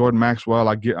 Hall, Jordan Maxwell.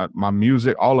 I get my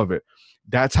music, all of it.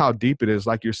 That's how deep it is.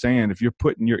 Like you're saying, if you're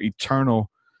putting your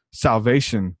eternal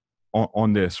salvation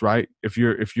on this, right? If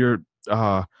you're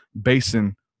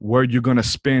basing where you're going to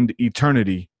spend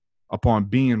eternity upon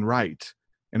being right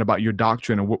and about your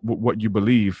doctrine and what you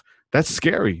believe, that's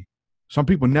scary. Some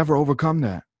people never overcome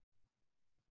that.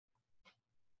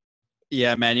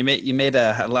 Yeah, man, you made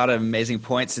a lot of amazing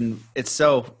points, and it's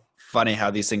so funny how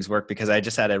these things work, because I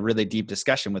just had a really deep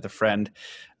discussion with a friend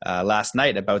last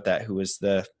night about that, who was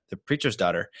the preacher's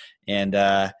daughter, and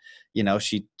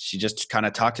she just kind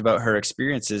of talked about her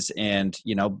experiences and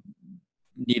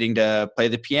needing to play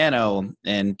the piano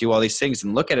and do all these things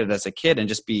and look at it as a kid and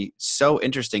just be so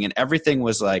interesting, and everything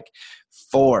was like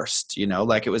forced,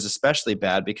 like it was especially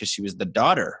bad because she was the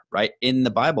daughter, right, in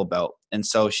the Bible Belt. And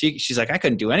so she's like, I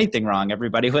couldn't do anything wrong.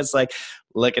 Everybody was like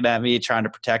looking at me, trying to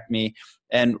protect me.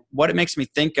 And what it makes me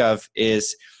think of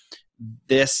is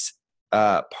this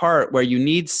part where you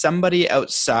need somebody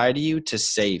outside of you to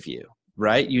save you,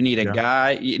 right? You need a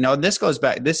guy, this goes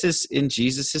back, this is in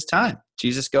Jesus's time.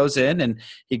 Jesus goes in and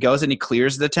he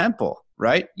clears the temple,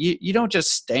 right? You don't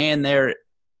just stand there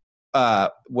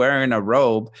wearing a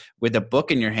robe with a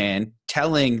book in your hand,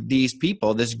 telling these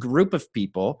people, this group of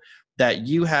people, that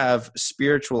you have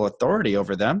spiritual authority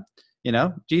over them.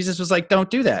 Jesus was like,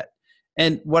 don't do that.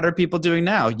 And what are people doing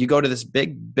now? You go to this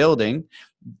big building,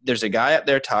 there's a guy up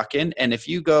there talking, and if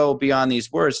you go beyond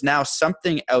these words, now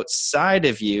something outside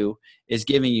of you is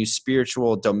giving you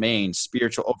spiritual domain,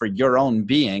 spiritual over your own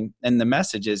being. And the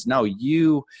message is, no,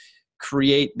 you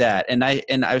create that. And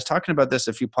I was talking about this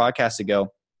a few podcasts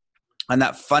ago, on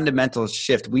that fundamental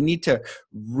shift. We need to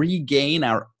regain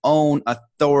our own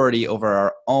authority over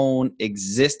our own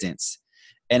existence.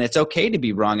 And it's okay to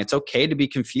be wrong. It's okay to be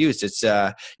confused. It's,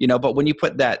 but when you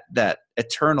put that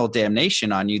eternal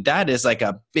damnation on you, that is like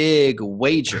a big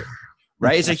wager,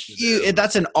 right? It's a huge,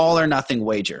 that's an all or nothing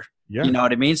wager. Yeah. You know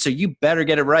what I mean? So you better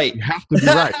get it right. You have to be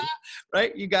right.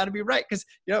 Right? You got to be right. Because,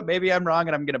 maybe I'm wrong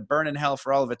and I'm going to burn in hell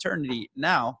for all of eternity.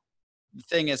 Now, the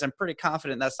thing is, I'm pretty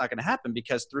confident that's not going to happen,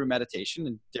 because through meditation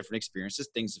and different experiences,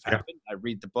 things have happened. I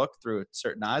read the book through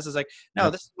certain eyes. I was like, no,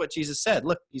 this is what Jesus said.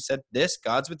 Look, he said this,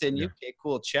 God's within you. Okay,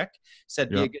 cool. Check. Said,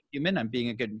 be a good human. I'm being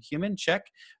a good human. Check.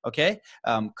 Okay.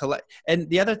 And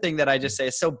the other thing that I just say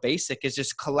is so basic is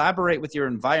just collaborate with your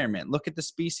environment. Look at the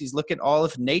species, look at all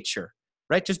of nature,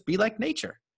 right? Just be like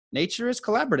nature. Nature is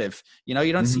collaborative. You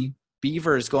don't see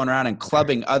beavers going around and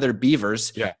clubbing other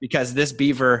beavers because this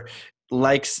beaver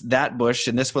likes that bush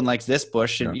and this one likes this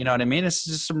bush, and you know what I mean? It's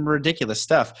just some ridiculous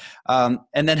stuff. And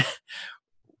then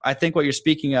I think what you're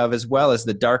speaking of as well is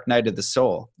the dark night of the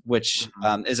soul, which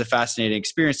is a fascinating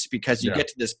experience, because you get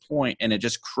to this point and it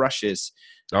just crushes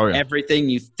everything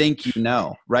you think you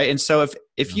know, right? And so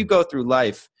if you go through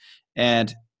life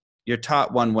and you're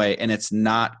taught one way and it's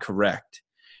not correct,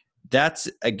 that's,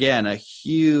 again, a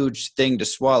huge thing to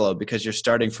swallow, because you're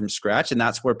starting from scratch. And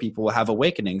that's where people will have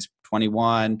awakenings,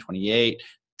 21, 28,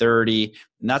 30.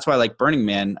 And that's why I like Burning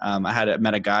Man. I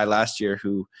met a guy last year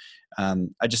who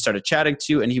I just started chatting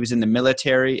to, and he was in the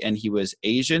military and he was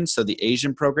Asian. So the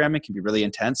Asian programming can be really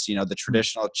intense. You know, the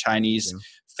traditional Chinese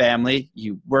family,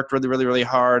 you worked really, really, really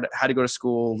hard, had to go to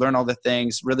school, learn all the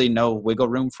things, really no wiggle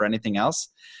room for anything else.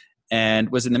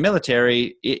 And was in the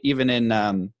military, even in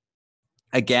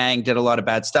a gang, did a lot of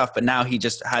bad stuff. But now he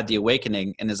just had the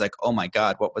awakening and is like, oh my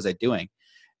God, what was I doing?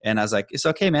 And I was like, it's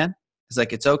okay, man. It's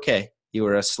like, it's okay. You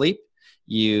were asleep.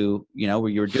 You know,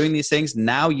 you were doing these things.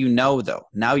 Now you know, though.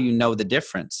 Now you know the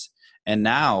difference. And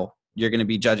now you're going to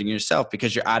be judging yourself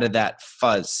because you're out of that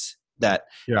fuzz that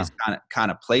is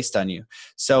kind of placed on you.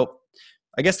 So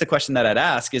I guess the question that I'd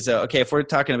ask is, okay, if we're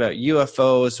talking about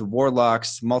UFOs,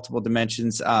 warlocks, multiple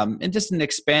dimensions, and just an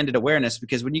expanded awareness,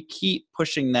 because when you keep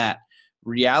pushing that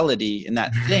reality and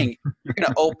that thing,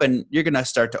 you're going to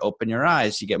start to open your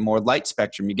eyes. You get more light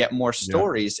spectrum, you get more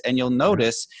stories, and you'll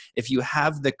notice if you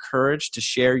have the courage to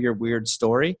share your weird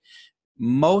story,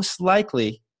 most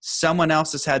likely someone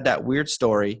else has had that weird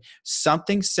story,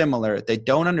 something similar. They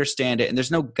don't understand it. And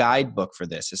there's no guidebook for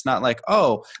this. It's not like,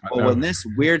 oh, well, when this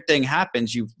weird thing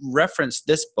happens, you reference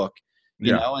this book,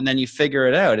 you know, and then you figure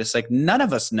it out. It's like, none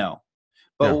of us know.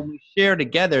 But when we share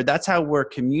together, that's how we're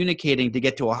communicating to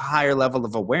get to a higher level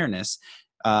of awareness.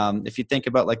 If you think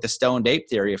about like the stoned ape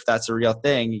theory, if that's a real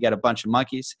thing, you got a bunch of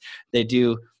monkeys,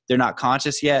 they're not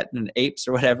conscious yet, and apes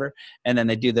or whatever, and then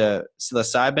they do the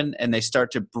psilocybin and they start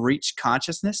to breach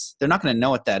consciousness. They're not going to know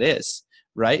what that is,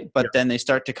 right? But then they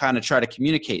start to kind of try to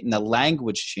communicate, and the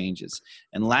language changes,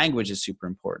 and language is super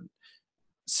important.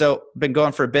 So been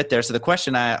going for a bit there. So the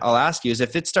question I'll ask you is,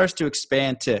 if it starts to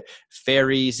expand to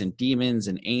fairies and demons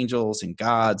and angels and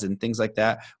gods and things like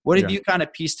that, what have you kind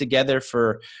of pieced together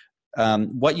for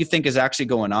what you think is actually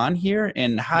going on here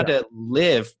and how to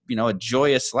live, you know, a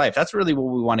joyous life? That's really what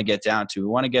we want to get down to. We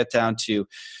want to get down to,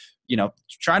 you know,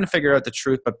 trying to figure out the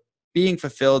truth, but being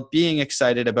fulfilled, being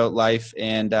excited about life,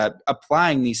 and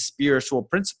applying these spiritual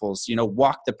principles, you know,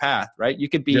 walk the path, right? You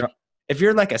could be, if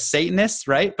you're like a Satanist,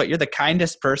 right, but you're the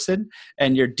kindest person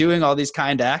and you're doing all these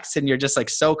kind acts and you're just like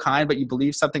so kind, but you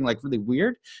believe something like really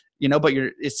weird, you know, but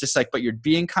it's just like, but you're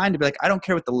being kind to be like, I don't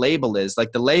care what the label is.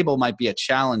 Like the label might be a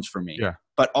challenge for me,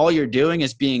 but all you're doing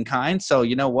is being kind. So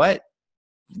you know what?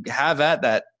 Have at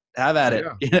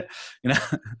it. You know?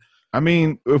 I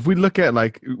mean, if we look at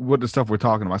like what the stuff we're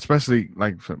talking about, especially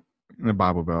like in the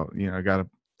Bible Belt, you know, I got a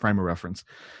frame of reference.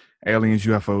 Aliens,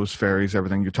 UFOs, fairies,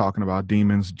 everything you're talking about,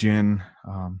 demons, jinn,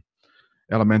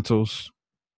 elementals,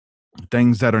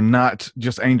 things that are not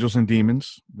just angels and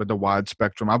demons, but the wide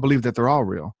spectrum. I believe that they're all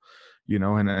real, you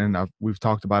know, and we've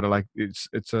talked about it like it's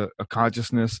a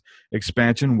consciousness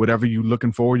expansion. Whatever you're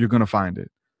looking for, you're going to find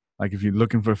it. Like if you're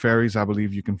looking for fairies, I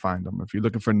believe you can find them. If you're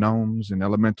looking for gnomes and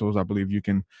elementals, I believe you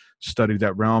can study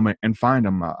that realm and find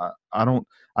them. I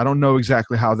don't know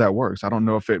exactly how that works. I don't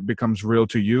know if it becomes real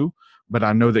to you, but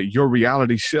I know that your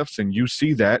reality shifts, and you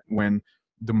see that when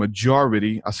the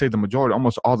majority,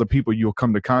 almost all the people you'll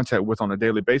come to contact with on a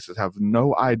daily basis have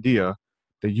no idea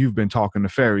that you've been talking to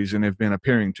fairies and have been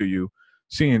appearing to you,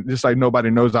 seeing, just like nobody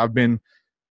knows I've been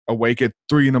awake at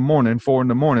 3 in the morning, 4 in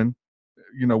the morning,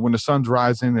 you know, when the sun's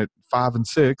rising at 5 and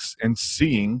 6 and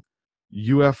seeing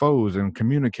UFOs and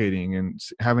communicating and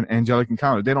having angelic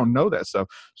encounters. They don't know that stuff.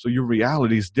 So your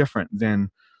reality is different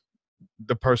than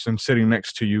the person sitting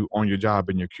next to you on your job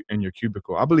in your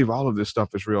cubicle. I believe all of this stuff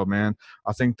is real, man.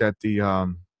 I think that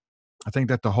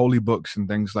the holy books and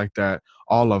things like that,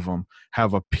 all of them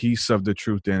have a piece of the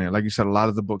truth in it. Like you said, a lot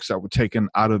of the books that were taken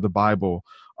out of the Bible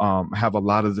have a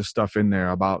lot of the stuff in there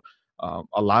about,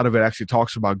 a lot of it actually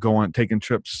talks about taking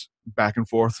trips back and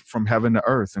forth from heaven to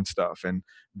earth and stuff, and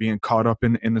being caught up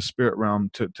in the spirit realm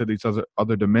to these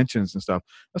other dimensions and stuff.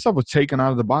 That stuff was taken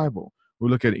out of the Bible. We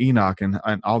look at Enoch and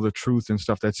all the truth and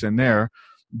stuff that's in there,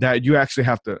 that you actually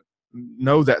have to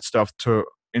know that stuff to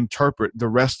interpret the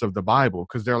rest of the Bible,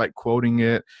 because they're like quoting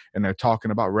it and they're talking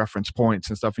about reference points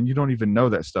and stuff, and you don't even know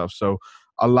that stuff. So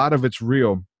a lot of it's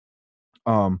real.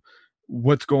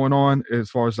 What's going on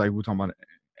as far as like we're talking about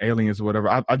aliens or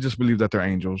whatever, I just believe that they're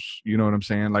angels. You know what I'm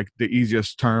saying? Like the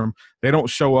easiest term, they don't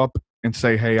show up and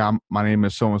say, hey, my name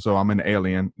is so-and-so, I'm an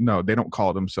alien. No, they don't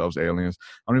call themselves aliens.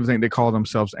 I don't even think they call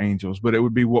themselves angels, but it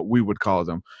would be what we would call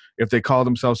them. If they call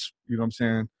themselves, you know what I'm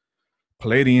saying,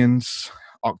 Palladians,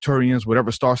 Arcturians,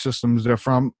 whatever star systems they're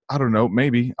from, I don't know,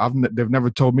 maybe. They've never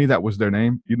told me that was their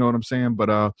name. You know what I'm saying?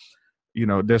 But, you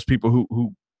know, there's people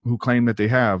who claim that they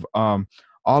have. All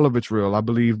of it's real. I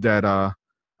believe that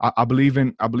I believe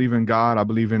in God. I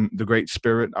believe in the Great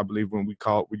Spirit. I believe when we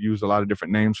use a lot of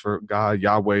different names for God,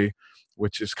 Yahweh,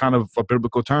 which is kind of a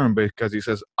biblical term because he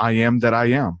says, I am that I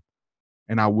am.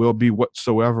 and I will be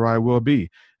whatsoever I will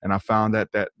be. And I found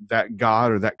that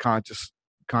God or that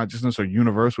consciousness or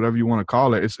universe, whatever you want to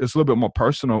call it, it's a little bit more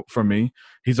personal for me.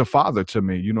 He's a father to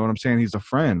me. You know what I'm saying? He's a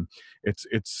friend.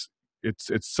 It's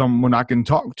someone I can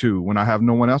talk to when I have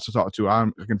no one else to talk to. I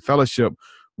can fellowship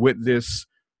with this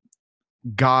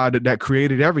God that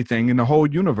created everything in the whole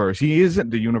universe. He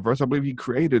isn't the universe. I believe he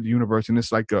created the universe, and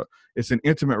it's an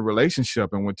intimate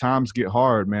relationship. And when times get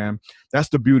hard, man, that's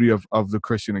the beauty of the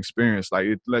Christian experience. Like,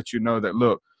 it lets you know that,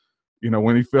 look,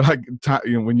 when you feel like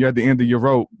when you're at the end of your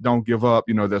rope, don't give up.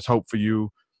 There's hope for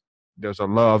you. There's a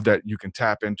love that you can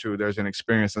tap into. There's an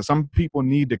experience, and some people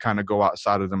need to kind of go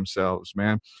outside of themselves,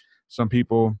 man. Some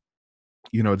people,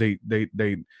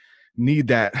 they need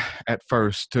that at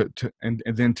first and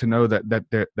then to know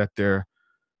that they're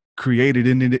created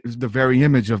in the very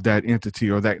image of that entity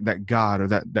or that God or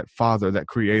that Father, that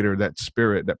Creator, that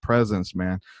Spirit, that presence,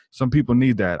 man. Some people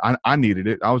need that. I needed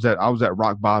it. I was at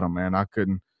rock bottom, man.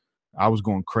 I was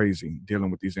going crazy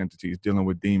dealing with these entities, dealing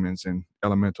with demons and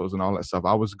elementals and all that stuff.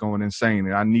 I was going insane,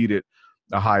 and I needed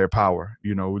a higher power.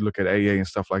 We look at AA and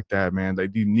stuff like that, man.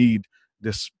 You need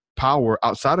this power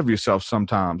outside of yourself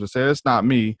sometimes. I say, it's not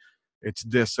me. It's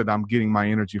this that I'm getting my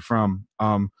energy from.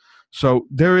 So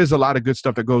there is a lot of good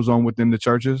stuff that goes on within the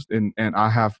churches, and I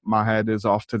have my hat is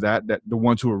off to that the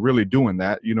ones who are really doing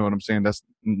that, you know what I'm saying? That's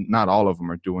not all of them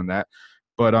are doing that,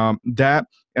 but that,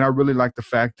 and I really like the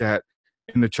fact that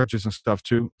in the churches and stuff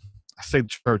too, I say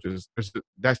churches,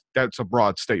 that's a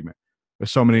broad statement.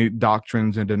 There's so many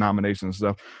doctrines and denominations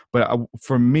and stuff, but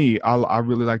for me, I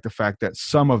really like the fact that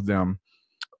some of them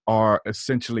are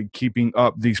essentially keeping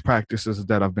up these practices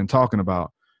that I've been talking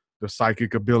about. The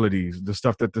psychic abilities, the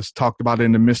stuff that's talked about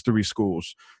in the mystery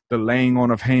schools, the laying on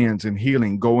of hands and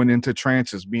healing, going into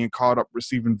trances, being caught up,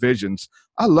 receiving visions.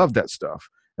 I love that stuff.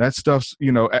 That stuff's,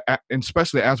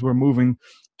 especially as we're moving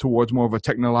towards more of a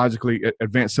technologically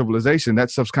advanced civilization,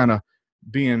 that stuff's kind of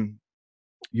being,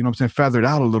 feathered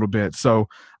out a little bit. So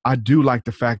I do like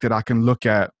the fact that I can look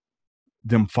at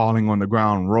them falling on the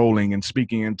ground, rolling and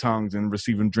speaking in tongues and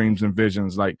receiving dreams and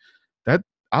visions like that.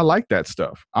 I like that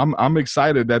stuff. I'm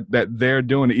excited that they're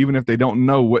doing it, even if they don't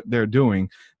know what they're doing,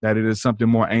 that it is something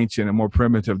more ancient and more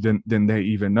primitive than they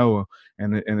even know.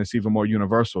 And it's even more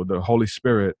universal. The Holy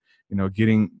Spirit,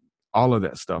 getting all of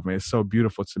that stuff, man, it's so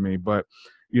beautiful to me. But,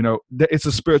 it's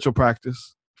a spiritual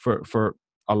practice for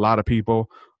a lot of people.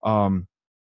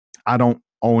 I don't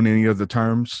own any of the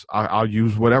terms. I'll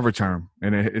use whatever term,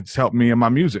 and it's helped me in my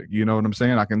music. You know what I'm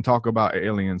saying? I can talk about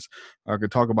aliens. I can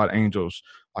talk about angels.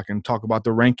 I can talk about the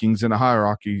rankings and the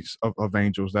hierarchies of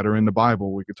angels that are in the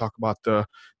Bible. We could talk about the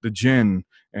jinn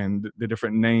and the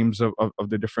different names of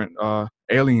the different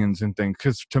aliens and things.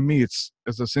 Because to me, it's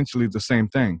essentially the same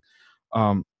thing.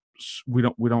 We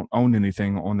don't own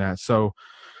anything on that. So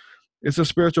it's a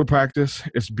spiritual practice.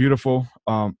 It's beautiful,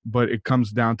 but it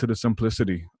comes down to the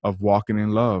simplicity of walking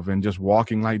in love and just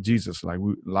walking like Jesus. Like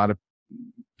a lot of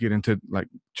get into like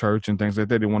church and things like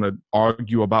that. They want to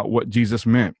argue about what Jesus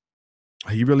meant.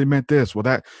 He really meant this. Well,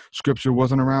 that scripture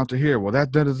wasn't around to here. Well,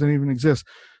 that doesn't even exist.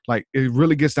 Like, it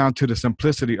really gets down to the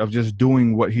simplicity of just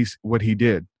doing what he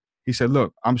did. He said,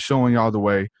 look, I'm showing y'all the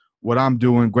way. What I'm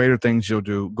doing, greater things you'll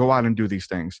do. Go out and do these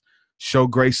things. Show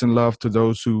grace and love to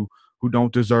those who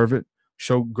don't deserve it.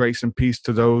 Show grace and peace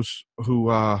to those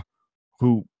who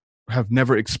have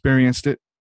never experienced it.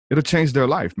 It'll change their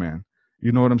life, man.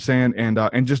 You know what I'm saying?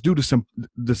 And just do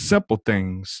the simple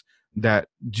things that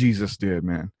Jesus did,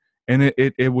 man. And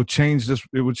it will change this.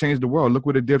 It will change the world. Look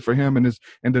what it did for him and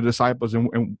the disciples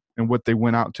and what they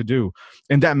went out to do.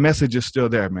 And that message is still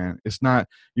there, man. It's not,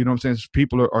 you know what I'm saying?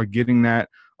 People are getting that.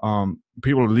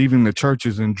 People are leaving the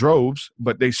churches in droves,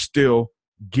 but they still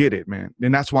get it, man.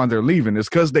 And that's why they're leaving. It's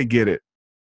because they get it.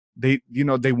 They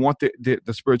want the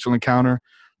spiritual encounter.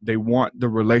 They want the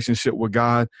relationship with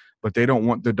God, but they don't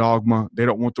want the dogma. They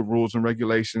don't want the rules and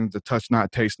regulations, the touch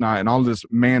not, taste not, and all this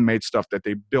man-made stuff that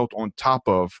they built on top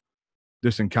of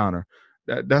this encounter.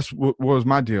 That's what was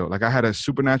my deal. Like, I had a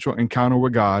supernatural encounter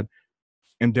with God,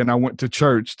 and then I went to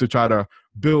church to try to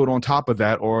build on top of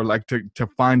that, or like to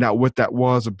find out what that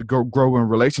was, or grow in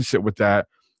relationship with that.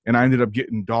 And I ended up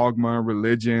getting dogma,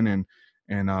 religion,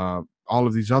 and all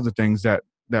of these other things that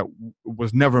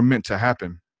was never meant to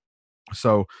happen.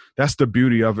 So that's the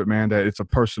beauty of it, man, that it's a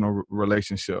personal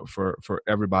relationship for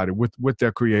everybody with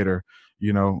their creator,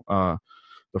 the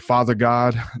Father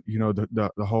God,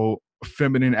 the whole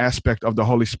feminine aspect of the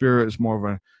Holy Spirit is more of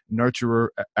a nurturer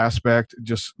aspect,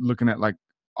 just looking at like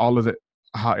all of it,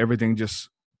 how everything just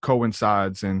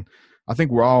coincides. And I think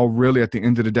we're all really, at the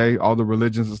end of the day, all the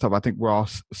religions and stuff, I think we're all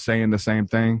saying the same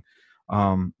thing.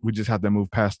 We just have to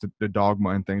move past the dogma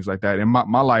and things like that. And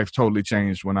my life totally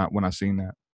changed when I seen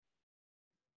that.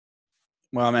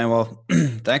 Well,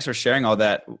 man, thanks for sharing all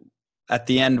that. At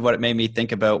the end, what it made me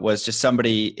think about was just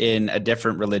somebody in a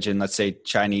different religion, let's say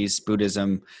Chinese,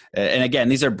 Buddhism. And again,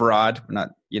 these are broad. We're not,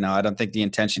 I don't think the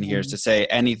intention here is to say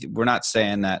anything. We're not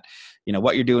saying that,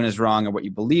 what you're doing is wrong or what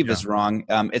you believe is wrong.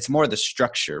 It's more the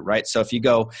structure, right? So if you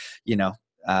go,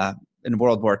 in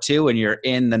World War II and you're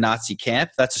in the Nazi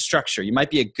camp, that's a structure. You might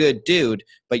be a good dude,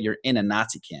 but you're in a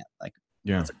Nazi camp. Like,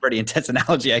 it's a pretty intense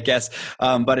analogy, I guess.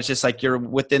 But it's just like you're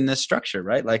within this structure,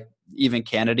 right? Like even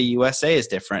Canada, USA is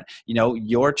different.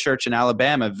 Your church in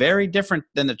Alabama, very different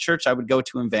than the church I would go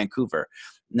to in Vancouver.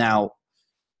 Now,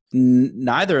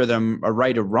 neither of them are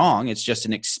right or wrong. It's just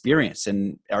an experience.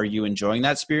 And are you enjoying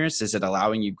that experience? Is it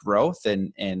allowing you growth?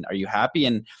 And are you happy?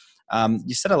 And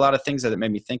you said a lot of things that it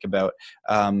made me think about.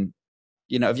 Have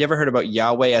you ever heard about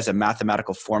Yahweh as a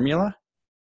mathematical formula?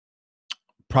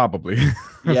 Probably.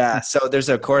 Yeah. So there's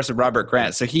a course of Robert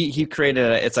Grant. So he created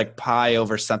it's like pi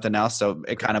over something else. So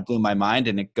it kind of blew my mind,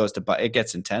 and it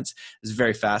gets intense. It's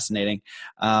very fascinating.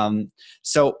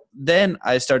 So then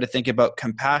I started thinking about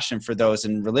compassion for those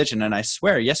in religion. And I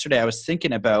swear yesterday I was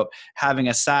thinking about having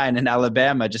a sign in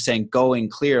Alabama just saying going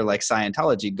clear, like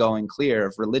Scientology, going clear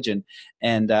of religion.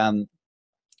 And,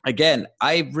 again,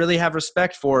 I really have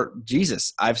respect for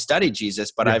Jesus. I've studied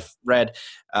Jesus, but I've read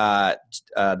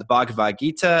the Bhagavad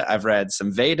Gita. I've read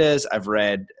some Vedas. I've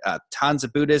read tons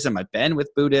of Buddhism. I've been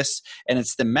with Buddhists, and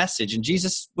it's the message. And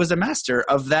Jesus was a master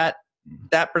of that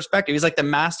perspective. He's like the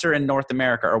master in North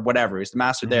America or whatever. He's the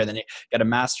master there. Then you got a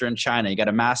master in China. You got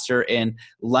a master in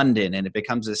London, and it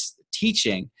becomes this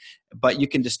teaching. But you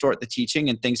can distort the teaching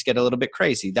and things get a little bit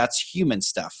crazy. That's human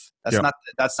stuff.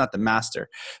 That's not the master.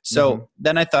 So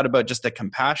then I thought about just the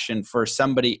compassion for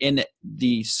somebody in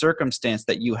the circumstance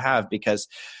that you have, because,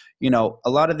 a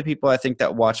lot of the people I think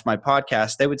that watch my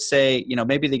podcast, they would say,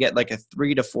 maybe they get like a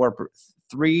 3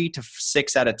 to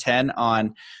 6 out of 10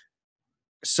 on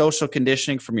social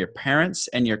conditioning from your parents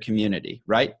and your community,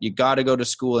 right? You got to go to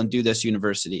school and do this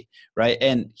university, right?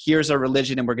 And here's our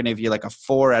religion, and we're going to give you like a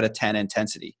 4 out of 10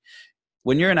 intensity.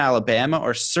 When you're in Alabama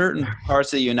or certain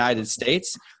parts of the United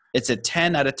States, it's a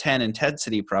 10 out of 10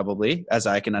 intensity, probably, as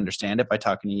I can understand it by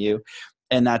talking to you.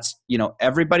 And that's,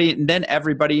 everybody, and then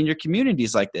everybody in your community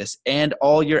is like this, and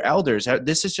all your elders.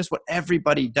 This is just what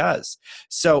everybody does.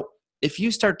 So if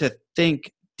you start to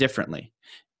think differently,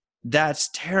 that's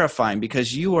terrifying,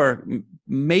 because you are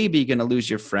maybe going to lose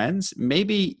your friends,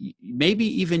 maybe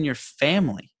even your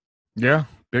family. Yeah,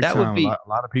 big that time. Would be, a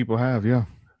lot of people have. Yeah,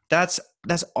 that's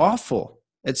awful.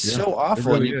 It's so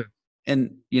awful. It really is.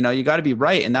 And you got to be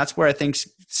right, and that's where I think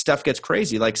stuff gets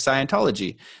crazy, like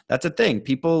Scientology. That's a thing.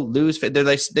 People lose.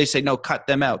 They say no, cut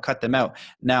them out.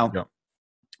 Now,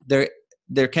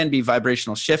 there can be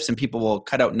vibrational shifts, and people will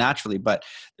cut out naturally. But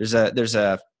there's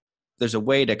a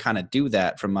way to kind of do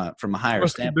that from a higher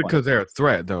standpoint. Because they're a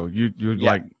threat, though. You're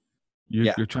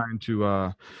trying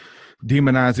to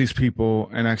demonize these people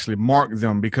and actually mark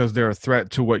them because they're a threat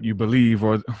to what you believe,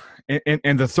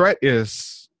 and the threat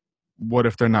is, what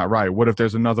if they're not right? What if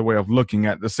there's another way of looking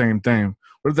at the same thing?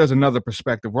 What if there's another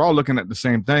perspective? We're all looking at the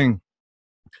same thing,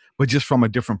 but just from a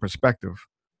different perspective,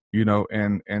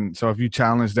 and so if you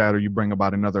challenge that, or you bring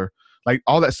about another, like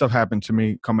all that stuff happened to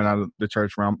me coming out of the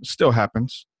church realm, still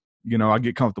happens. I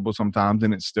get comfortable sometimes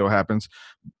and it still happens,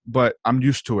 but I'm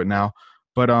used to it now.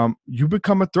 But you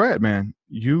become a threat, man.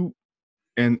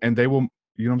 And they will,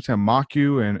 mock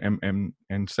you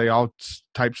and say all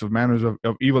types of manners of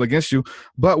evil against you.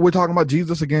 But we're talking about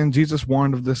Jesus again. Jesus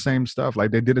warned of the same stuff.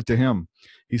 Like they did it to him.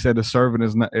 He said the servant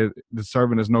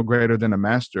is no greater than a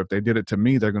master. If they did it to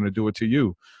me, they're going to do it to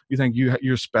you. You think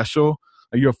you're special?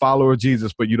 You're a follower of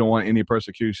Jesus, but you don't want any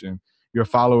persecution. You're a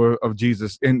follower of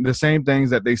Jesus. And the same things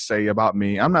that they say about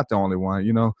me, I'm not the only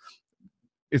one,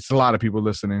 it's a lot of people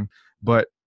listening, but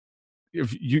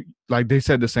if you, like they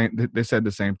said the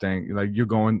same thing, like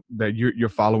you're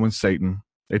following Satan.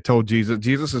 They told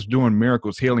Jesus is doing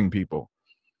miracles, healing people.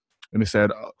 And they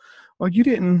said, oh, well, you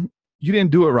didn't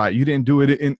do it right. You didn't do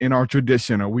it in our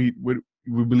tradition, or we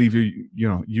believe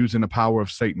you're using the power of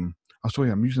Satan. I was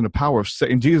I'm using the power of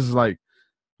Satan. Jesus is like,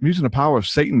 I'm using the power of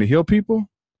Satan to heal people.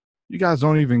 You guys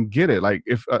don't even get it. Like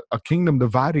if a kingdom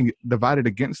divided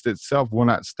against itself will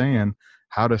not stand,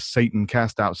 how does Satan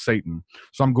cast out Satan?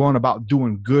 So I'm going about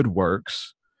doing good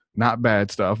works, not bad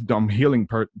stuff. I'm healing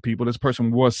people. This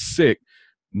person was sick.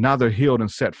 Now they're healed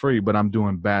and set free, but I'm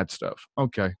doing bad stuff.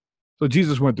 Okay. So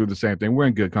Jesus went through the same thing. We're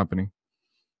in good company.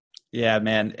 Yeah,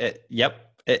 man.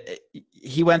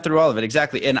 He went through all of it.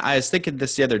 Exactly. And I was thinking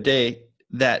this the other day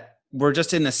that we're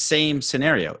just in the same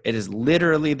scenario. It is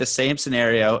literally the same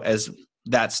scenario as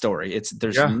that story.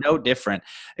 There's no different,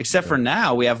 except for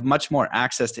now we have much more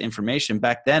access to information.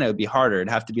 Back then it would be harder. It'd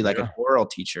have to be like an oral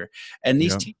teacher. And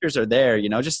these teachers are there,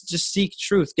 just seek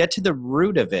truth, get to the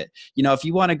root of it. If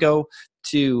you want to go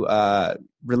to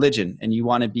religion and you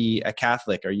want to be a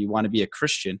Catholic or you want to be a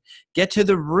Christian, get to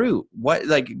the root.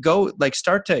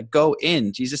 Start to go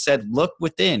in. Jesus said, look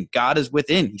within. God is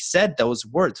within. He said those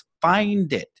words.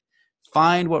 Find it.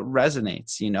 Find what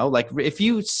resonates, if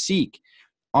you seek,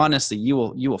 honestly, you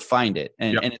will find it.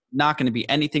 And it's not going to be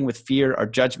anything with fear or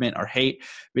judgment or hate.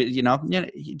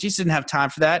 Jesus didn't have time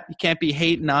for that. You can't be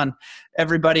hating on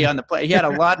everybody on the planet. He had a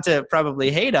lot to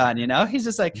probably hate on, He's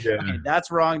just like, okay, that's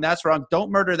wrong. That's wrong.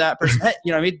 Don't murder that person.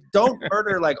 Don't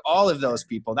murder like all of those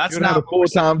people. That's not a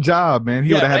full-time job, man.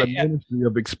 He would have had a ministry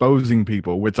of exposing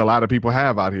people, which a lot of people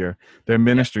have out here. Their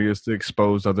ministry is to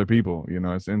expose other people.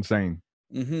 It's insane.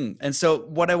 Mm-hmm. And so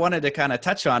what I wanted to kind of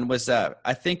touch on was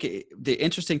I think the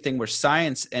interesting thing where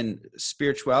science and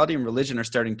spirituality and religion are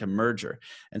starting to merger.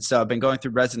 And so I've been going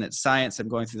through Resonant Science. I'm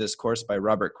going through this course by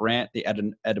Robert Grant, The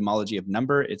Etymology of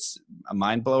Number. It's a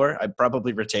mind blower. I'm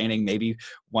probably retaining maybe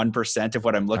 1% of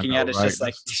what I'm looking at. It's right? Just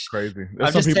like it's crazy.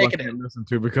 There's some people I can't listen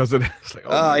to because of it's like,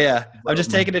 yeah. I'm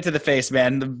just taking it to the face,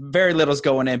 man. The very little's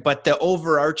going in, but the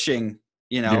overarching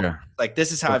like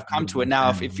this is how I've come to it. Now,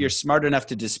 if you're smart enough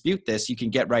to dispute this, you can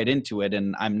get right into it.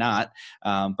 And I'm not,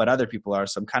 but other people are.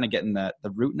 So I'm kind of getting the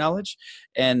root knowledge.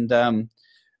 And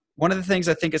one of the things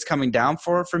I think is coming down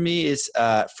for me is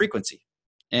frequency.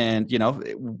 And,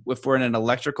 if we're in an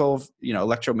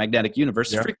electromagnetic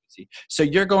universe, frequency. So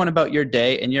you're going about your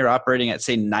day and you're operating at,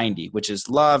 say, 90, which is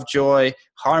love, joy,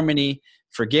 harmony,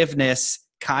 forgiveness,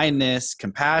 kindness,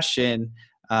 compassion,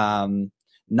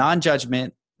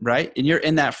 non-judgment. Right. And you're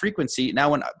in that frequency. Now,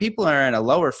 when people are in a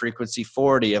lower frequency,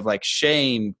 40 of like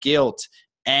shame, guilt,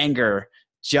 anger,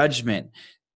 judgment,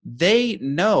 they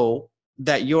know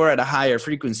that you're at a higher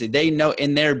frequency. They know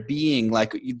in their being,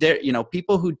 like they're,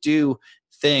 people who do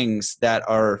things that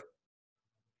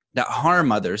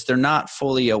harm others, they're not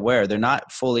fully aware. They're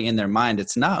not fully in their mind.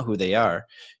 It's not who they are.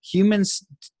 Humans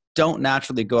don't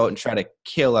naturally go out and try to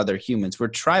kill other humans. We're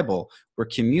tribal. We're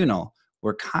communal.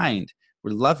 We're kind.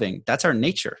 We're loving. That's our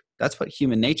nature. That's what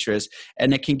human nature is.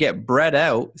 And it can get bred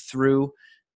out through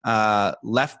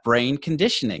left brain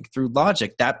conditioning, through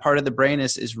logic. That part of the brain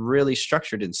is really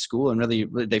structured in school, and really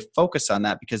they focus on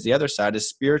that because the other side is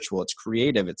spiritual. It's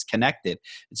creative. It's connected.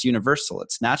 It's universal.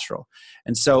 It's natural.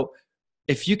 And so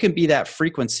if you can be that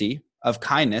frequency of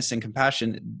kindness and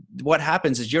compassion, what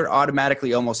happens is you're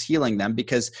automatically almost healing them,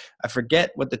 because I forget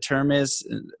what the term is.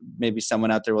 Maybe someone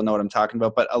out there will know what I'm talking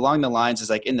about, but along the lines is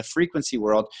like in the frequency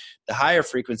world, the higher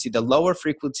frequency, the lower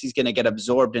frequency is going to get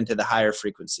absorbed into the higher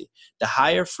frequency. The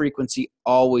higher frequency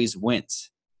always wins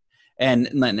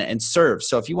and serve.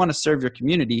 So if you want to serve your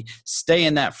community, stay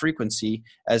in that frequency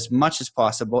as much as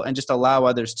possible and just allow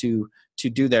others to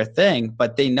do their thing,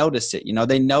 but they notice it,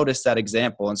 they notice that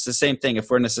example. And it's the same thing if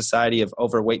we're in a society of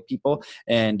overweight people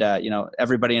and,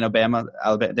 everybody in Alabama,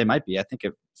 they might be, I think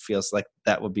it feels like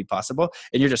that would be possible.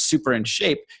 And you're just super in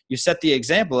shape. You set the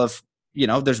example of,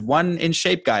 there's one in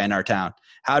shape guy in our town.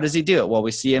 How does he do it? Well,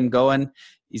 we see him going,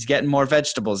 he's getting more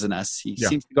vegetables than us. He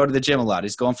seems to go to the gym a lot.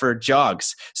 He's going for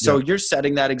jogs. So you're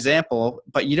setting that example,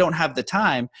 but you don't have the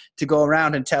time to go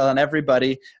around and telling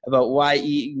everybody about why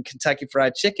eating Kentucky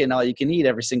Fried Chicken all you can eat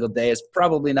every single day is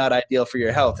probably not ideal for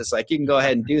your health. It's like, you can go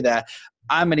ahead and do that.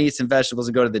 I'm going to eat some vegetables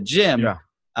and go to the gym.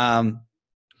 Yeah,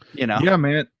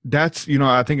 man. That's,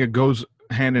 I think it goes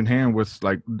hand in hand with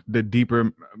like the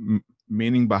deeper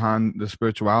meaning behind the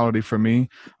spirituality for me,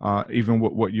 even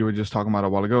what you were just talking about a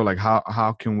while ago, like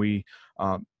how can we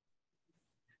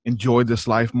enjoy this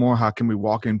life more? How can we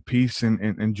walk in peace and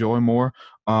enjoy more?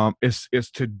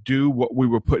 It's to do what we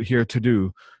were put here to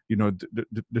do.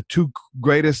 The two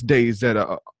greatest days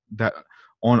that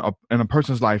in a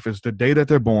person's life is the day that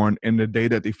they're born and the day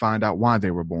that they find out why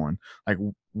they were born. Like,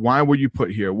 why were you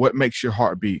put here? What makes your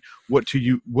heart beat? What do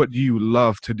you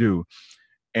love to do?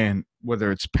 And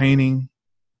whether it's painting,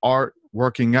 art,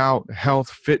 working out, health,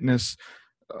 fitness,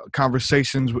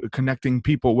 conversations, connecting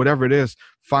people, whatever it is,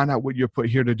 find out what you're put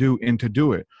here to do and to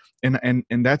do it. And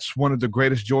that's one of the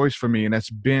greatest joys for me. And that's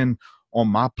been on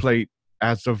my plate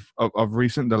as of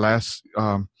recent, the last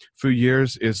few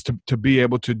years, is to be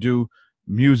able to do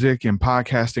music and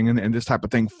podcasting and this type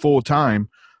of thing full time,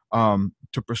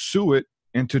 to pursue it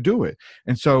and to do it.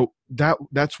 And so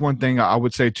that's one thing I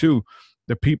would say too.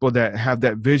 The people that have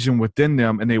that vision within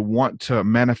them and they want to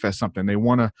manifest something, they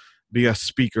want to be a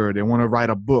speaker. They want to write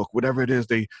a book, whatever it is.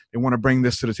 They want to bring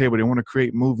this to the table. They want to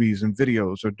create movies and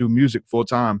videos or do music full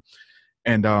time.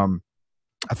 And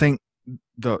I think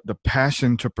the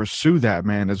passion to pursue that,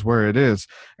 man, is where it is.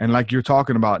 And like you're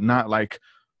talking about, not like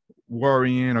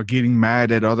worrying or getting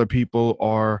mad at other people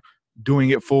or doing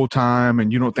it full time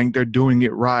and you don't think they're doing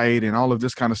it right and all of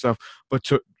this kind of stuff, but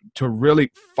to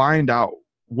really find out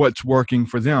what's working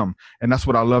for them. And that's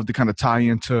what I love to kind of tie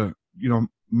into,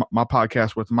 my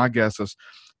podcast with my guests is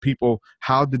people,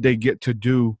 how did they get to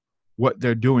do what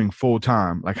they're doing full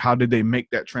time? Like, how did they make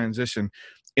that transition?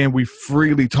 And we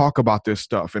freely talk about this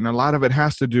stuff. And a lot of it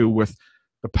has to do with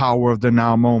the power of the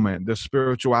now moment, the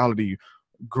spirituality,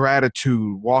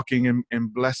 gratitude, walking in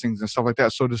blessings and stuff like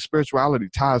that. So the spirituality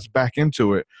ties back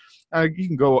into it. You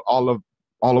can go all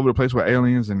over the place with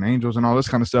aliens and angels and all this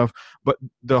kind of stuff, but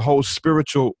the whole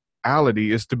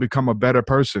spirituality is to become a better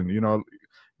person,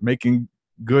 making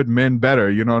good men better.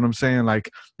 You know what I'm saying?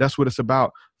 Like, that's what it's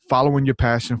about. Following your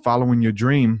passion, following your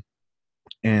dream,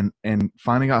 and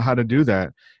finding out how to do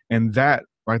that. And that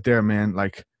right there, man,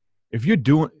 like, if you're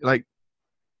doing, like,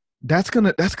 that's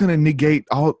gonna negate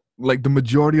all, like, the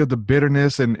majority of the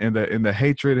bitterness and the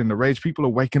hatred and the rage. People are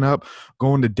waking up,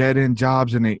 going to dead end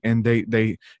jobs, and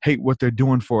they hate what they're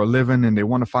doing for a living, and they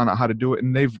want to find out how to do it,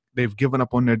 and they've given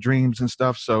up on their dreams and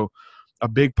stuff. So a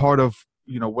big part of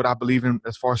what I believe in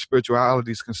as far as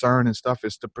spirituality is concerned and stuff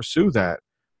is to pursue that.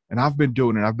 And I've been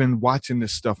doing it. I've been watching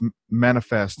this stuff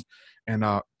manifest and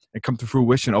come to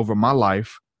fruition over my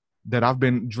life that I've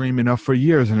been dreaming of for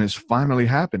years, and it's finally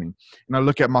happening. And I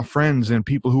look at my friends and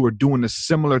people who are doing the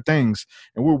similar things,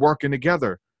 and we're working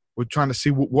together. We're trying to see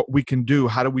what we can do.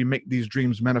 How do we make these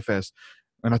dreams manifest?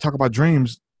 And I talk about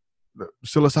dreams,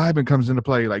 psilocybin comes into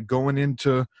play, like going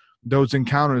into those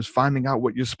encounters, finding out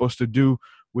what you're supposed to do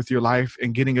with your life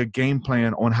and getting a game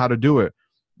plan on how to do it.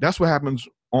 That's what happens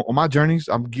on my journeys.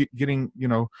 I'm getting,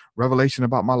 revelation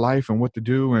about my life and what to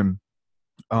do. And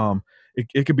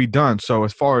it could be done. So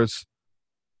as far as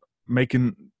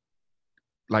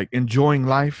enjoying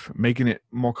life, making it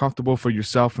more comfortable for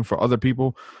yourself and for other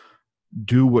people,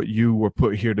 do what you were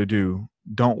put here to do.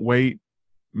 Don't wait.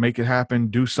 Make it happen.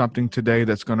 Do something today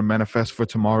that's going to manifest for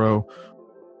tomorrow.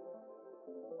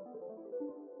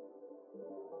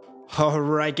 All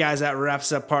right, guys, that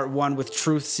wraps up part one with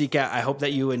Truth Seeker. I hope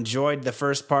that you enjoyed the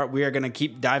first part. We are going to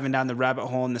keep diving down the rabbit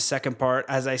hole in the second part.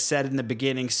 As I said in the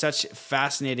beginning, such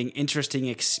fascinating, interesting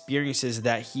experiences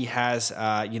that he has.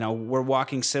 We're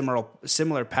walking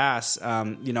similar paths.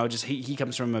 He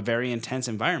comes from a very intense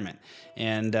environment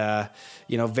and,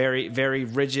 very, very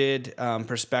rigid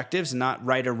perspectives, not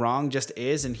right or wrong, just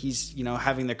is. And he's,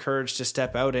 having the courage to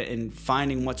step out and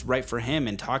finding what's right for him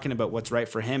and talking about what's right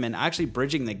for him and actually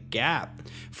bridging the gap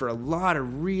for a lot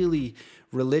of really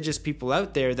religious people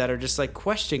out there that are just like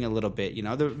questioning a little bit.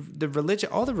 The religion,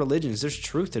 all the religions, there's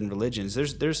truth in religions.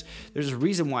 There's a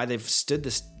reason why they've stood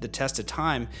the test of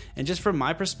time. And just from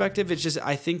my perspective, it's just,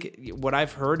 I think what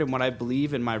I've heard and what I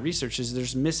believe in my research is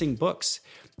there's missing books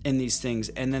in these things,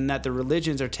 and then that the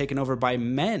religions are taken over by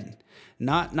men,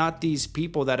 not these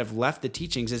people that have left the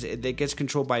teachings. It gets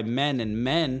controlled by men, and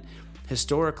men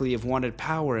historically have wanted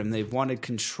power and they've wanted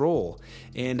control.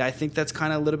 And I think that's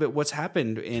kind of a little bit what's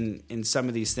happened in some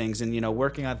of these things. And,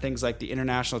 working on things like the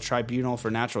International Tribunal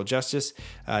for Natural Justice,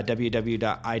 www.itnj.org.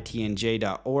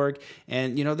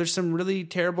 And, there's some really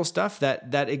terrible stuff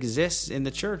that exists in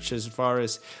the church as far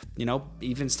as,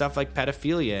 even stuff like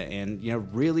pedophilia and,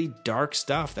 really dark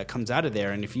stuff that comes out of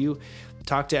there. And if you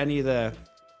talk to any of the,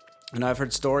 I've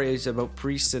heard stories about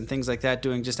priests and things like that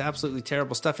doing just absolutely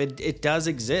terrible stuff. It does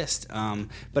exist,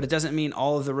 but it doesn't mean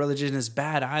all of the religion is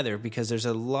bad either, because there's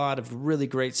a lot of really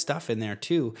great stuff in there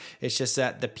too. It's just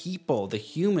that the people, the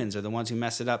humans, are the ones who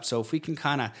mess it up. So if we can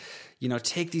kind of,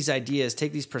 take these ideas,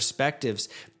 take these perspectives,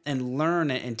 and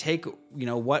learn and take,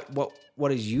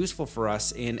 what is useful for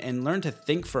us, and learn to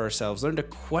think for ourselves, learn to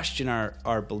question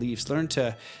our beliefs, learn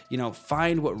to,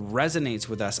 find what resonates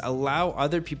with us, allow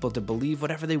other people to believe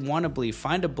whatever they want to believe,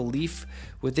 find a belief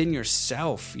within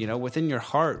yourself, within your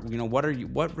heart, what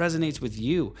resonates with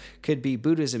you. Could be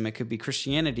Buddhism, it could be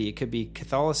Christianity, it could be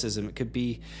Catholicism, it could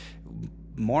be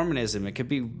Mormonism, it could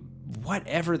be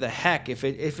whatever the heck. If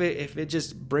it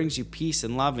just brings you peace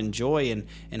and love and joy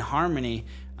and harmony,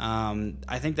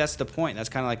 I think that's the point. That's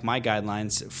kind of like my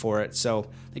guidelines for it. So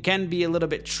it can be a little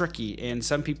bit tricky, and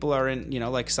some people are in,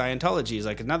 like Scientology is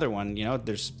like another one.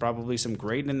 There's probably some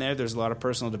great in there. There's a lot of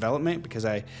personal development because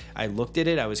I looked at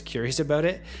it, I was curious about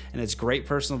it, and it's great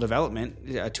personal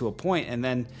development to a point. And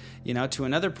then, to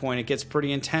another point, it gets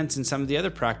pretty intense in some of the other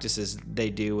practices they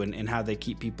do and how they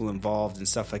keep people involved and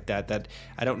stuff like that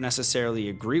I don't necessarily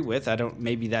agree with.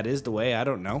 Maybe that is the way, I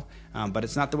don't know. But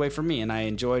it's not the way for me, and I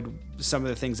enjoyed some of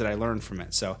the things that I learned from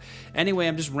it. So anyway,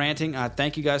 I'm just ranting.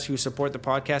 Thank you guys who support the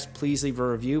podcast. Please leave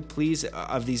a review. Please,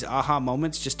 of these aha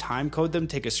moments, just time code them.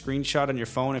 Take a screenshot on your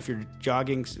phone. If you're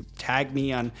jogging, tag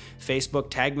me on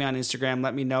Facebook, tag me on Instagram,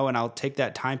 let me know, and I'll take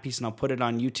that timepiece and I'll put it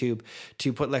on YouTube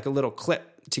to put like a little clip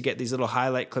to get these little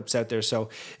highlight clips out there. So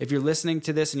if you're listening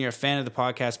to this and you're a fan of the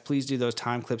podcast, please do those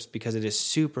time clips because it is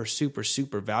super, super,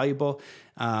 super valuable.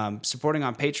 Supporting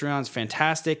on Patreon is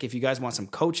fantastic. If you guys want some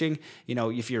coaching,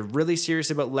 if you're really serious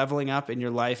about leveling up in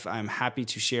your life, I'm happy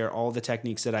to share all the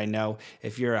techniques that I know.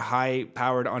 If you're a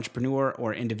high-powered entrepreneur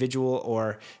or individual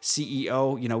or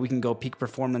CEO, we can go peak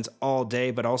performance all day,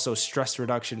 but also stress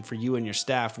reduction for you and your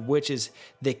staff, which is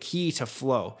the key to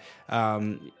flow.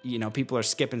 People are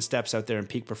skipping steps out there in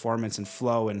peak performance and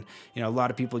flow, and a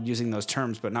lot of people using those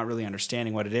terms but not really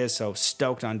understanding what it is. So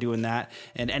stoked on doing that.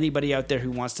 And anybody out there who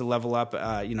wants to level up,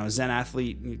 Zen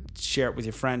athlete, share it with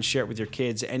your friends, share it with your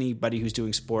kids. Anybody who's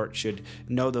doing sport should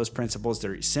know those principles.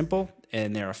 They're simple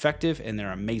and they're effective and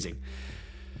they're amazing.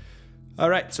 All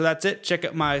right, so that's it. Check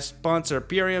out my sponsor,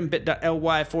 Purium,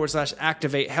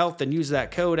 bit.ly/Activate Health, and use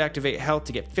that code Activate Health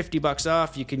to get $50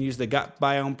 off. You can use the gut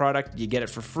biome product. You get it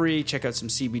for free. Check out some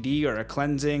CBD or a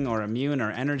cleansing or immune or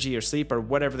energy or sleep or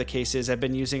whatever the case is. I've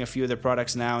been using a few of their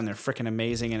products now, and they're freaking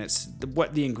amazing, and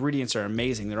the ingredients are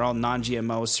amazing. They're all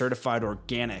non-GMO, certified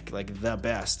organic, like the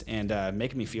best, and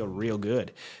making me feel real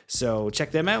good. So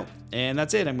check them out, and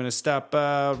that's it. I'm going to stop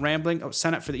rambling.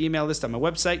 Sign up for the email list on my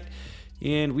website.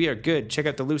 And we are good. Check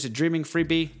out the Lucid Dreaming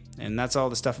freebie. And that's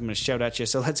all the stuff I'm going to shout at you.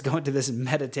 So let's go into this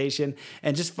meditation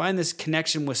and just find this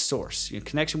connection with Source,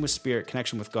 connection with Spirit,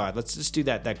 connection with God. Let's just do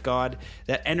that God,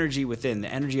 that energy within,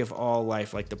 the energy of all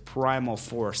life, like the primal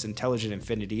force, intelligent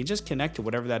infinity, and just connect to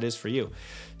whatever that is for you.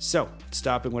 So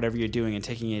stopping whatever you're doing and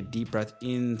taking a deep breath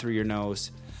in through your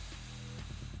nose.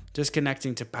 Just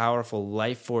connecting to powerful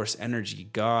life force energy,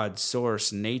 God,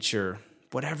 Source, nature,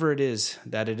 whatever it is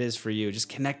that it is for you, just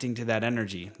connecting to that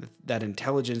energy, that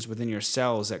intelligence within your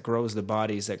cells that grows the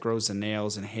bodies, that grows the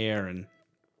nails and hair and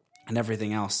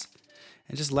everything else.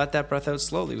 And just let that breath out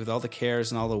slowly with all the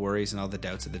cares and all the worries and all the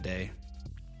doubts of the day.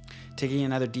 Taking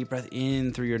another deep breath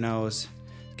in through your nose,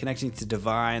 connecting to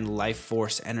divine life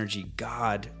force energy,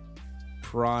 God,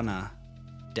 prana,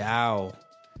 Tao,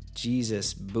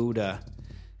 Jesus, Buddha,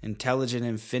 intelligent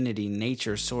infinity,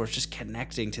 nature, Source, just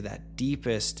connecting to that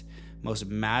deepest, most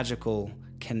magical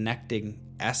connecting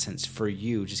essence for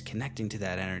you, just connecting to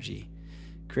that energy,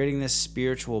 creating this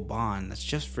spiritual bond that's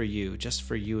just for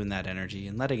you in that energy,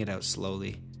 and letting it out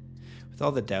slowly with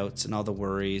all the doubts and all the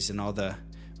worries and all the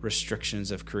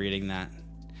restrictions of creating that.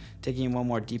 Taking one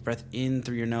more deep breath in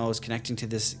through your nose, connecting to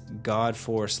this God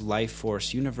force, life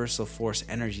force, universal force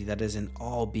energy that is in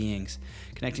all beings,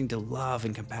 connecting to love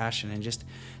and compassion, and just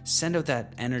send out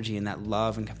that energy and that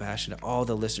love and compassion to all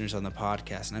the listeners on the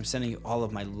podcast. And I'm sending you all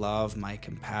of my love, my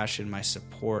compassion, my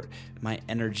support, my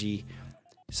energy,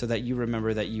 so that you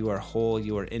remember that you are whole,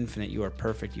 you are infinite, you are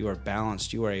perfect, you are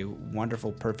balanced, you are a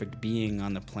wonderful, perfect being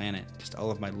on the planet. Just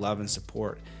all of my love and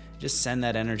support. Just send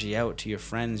that energy out to your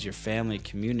friends, your family,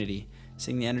 community.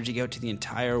 Sending the energy out to the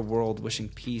entire world, wishing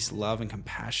peace, love, and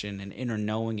compassion, and inner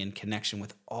knowing and connection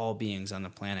with all beings on the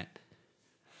planet.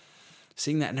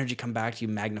 Seeing that energy come back to you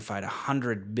magnified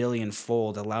 100 billion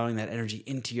fold, allowing that energy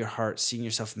into your heart, seeing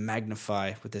yourself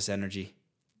magnify with this energy.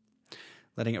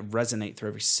 Letting it resonate through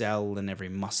every cell and every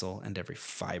muscle and every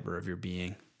fiber of your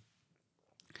being.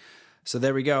 So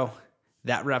there we go.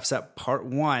 That wraps up part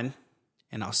 1,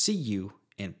 and I'll see you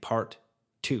in part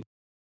 2.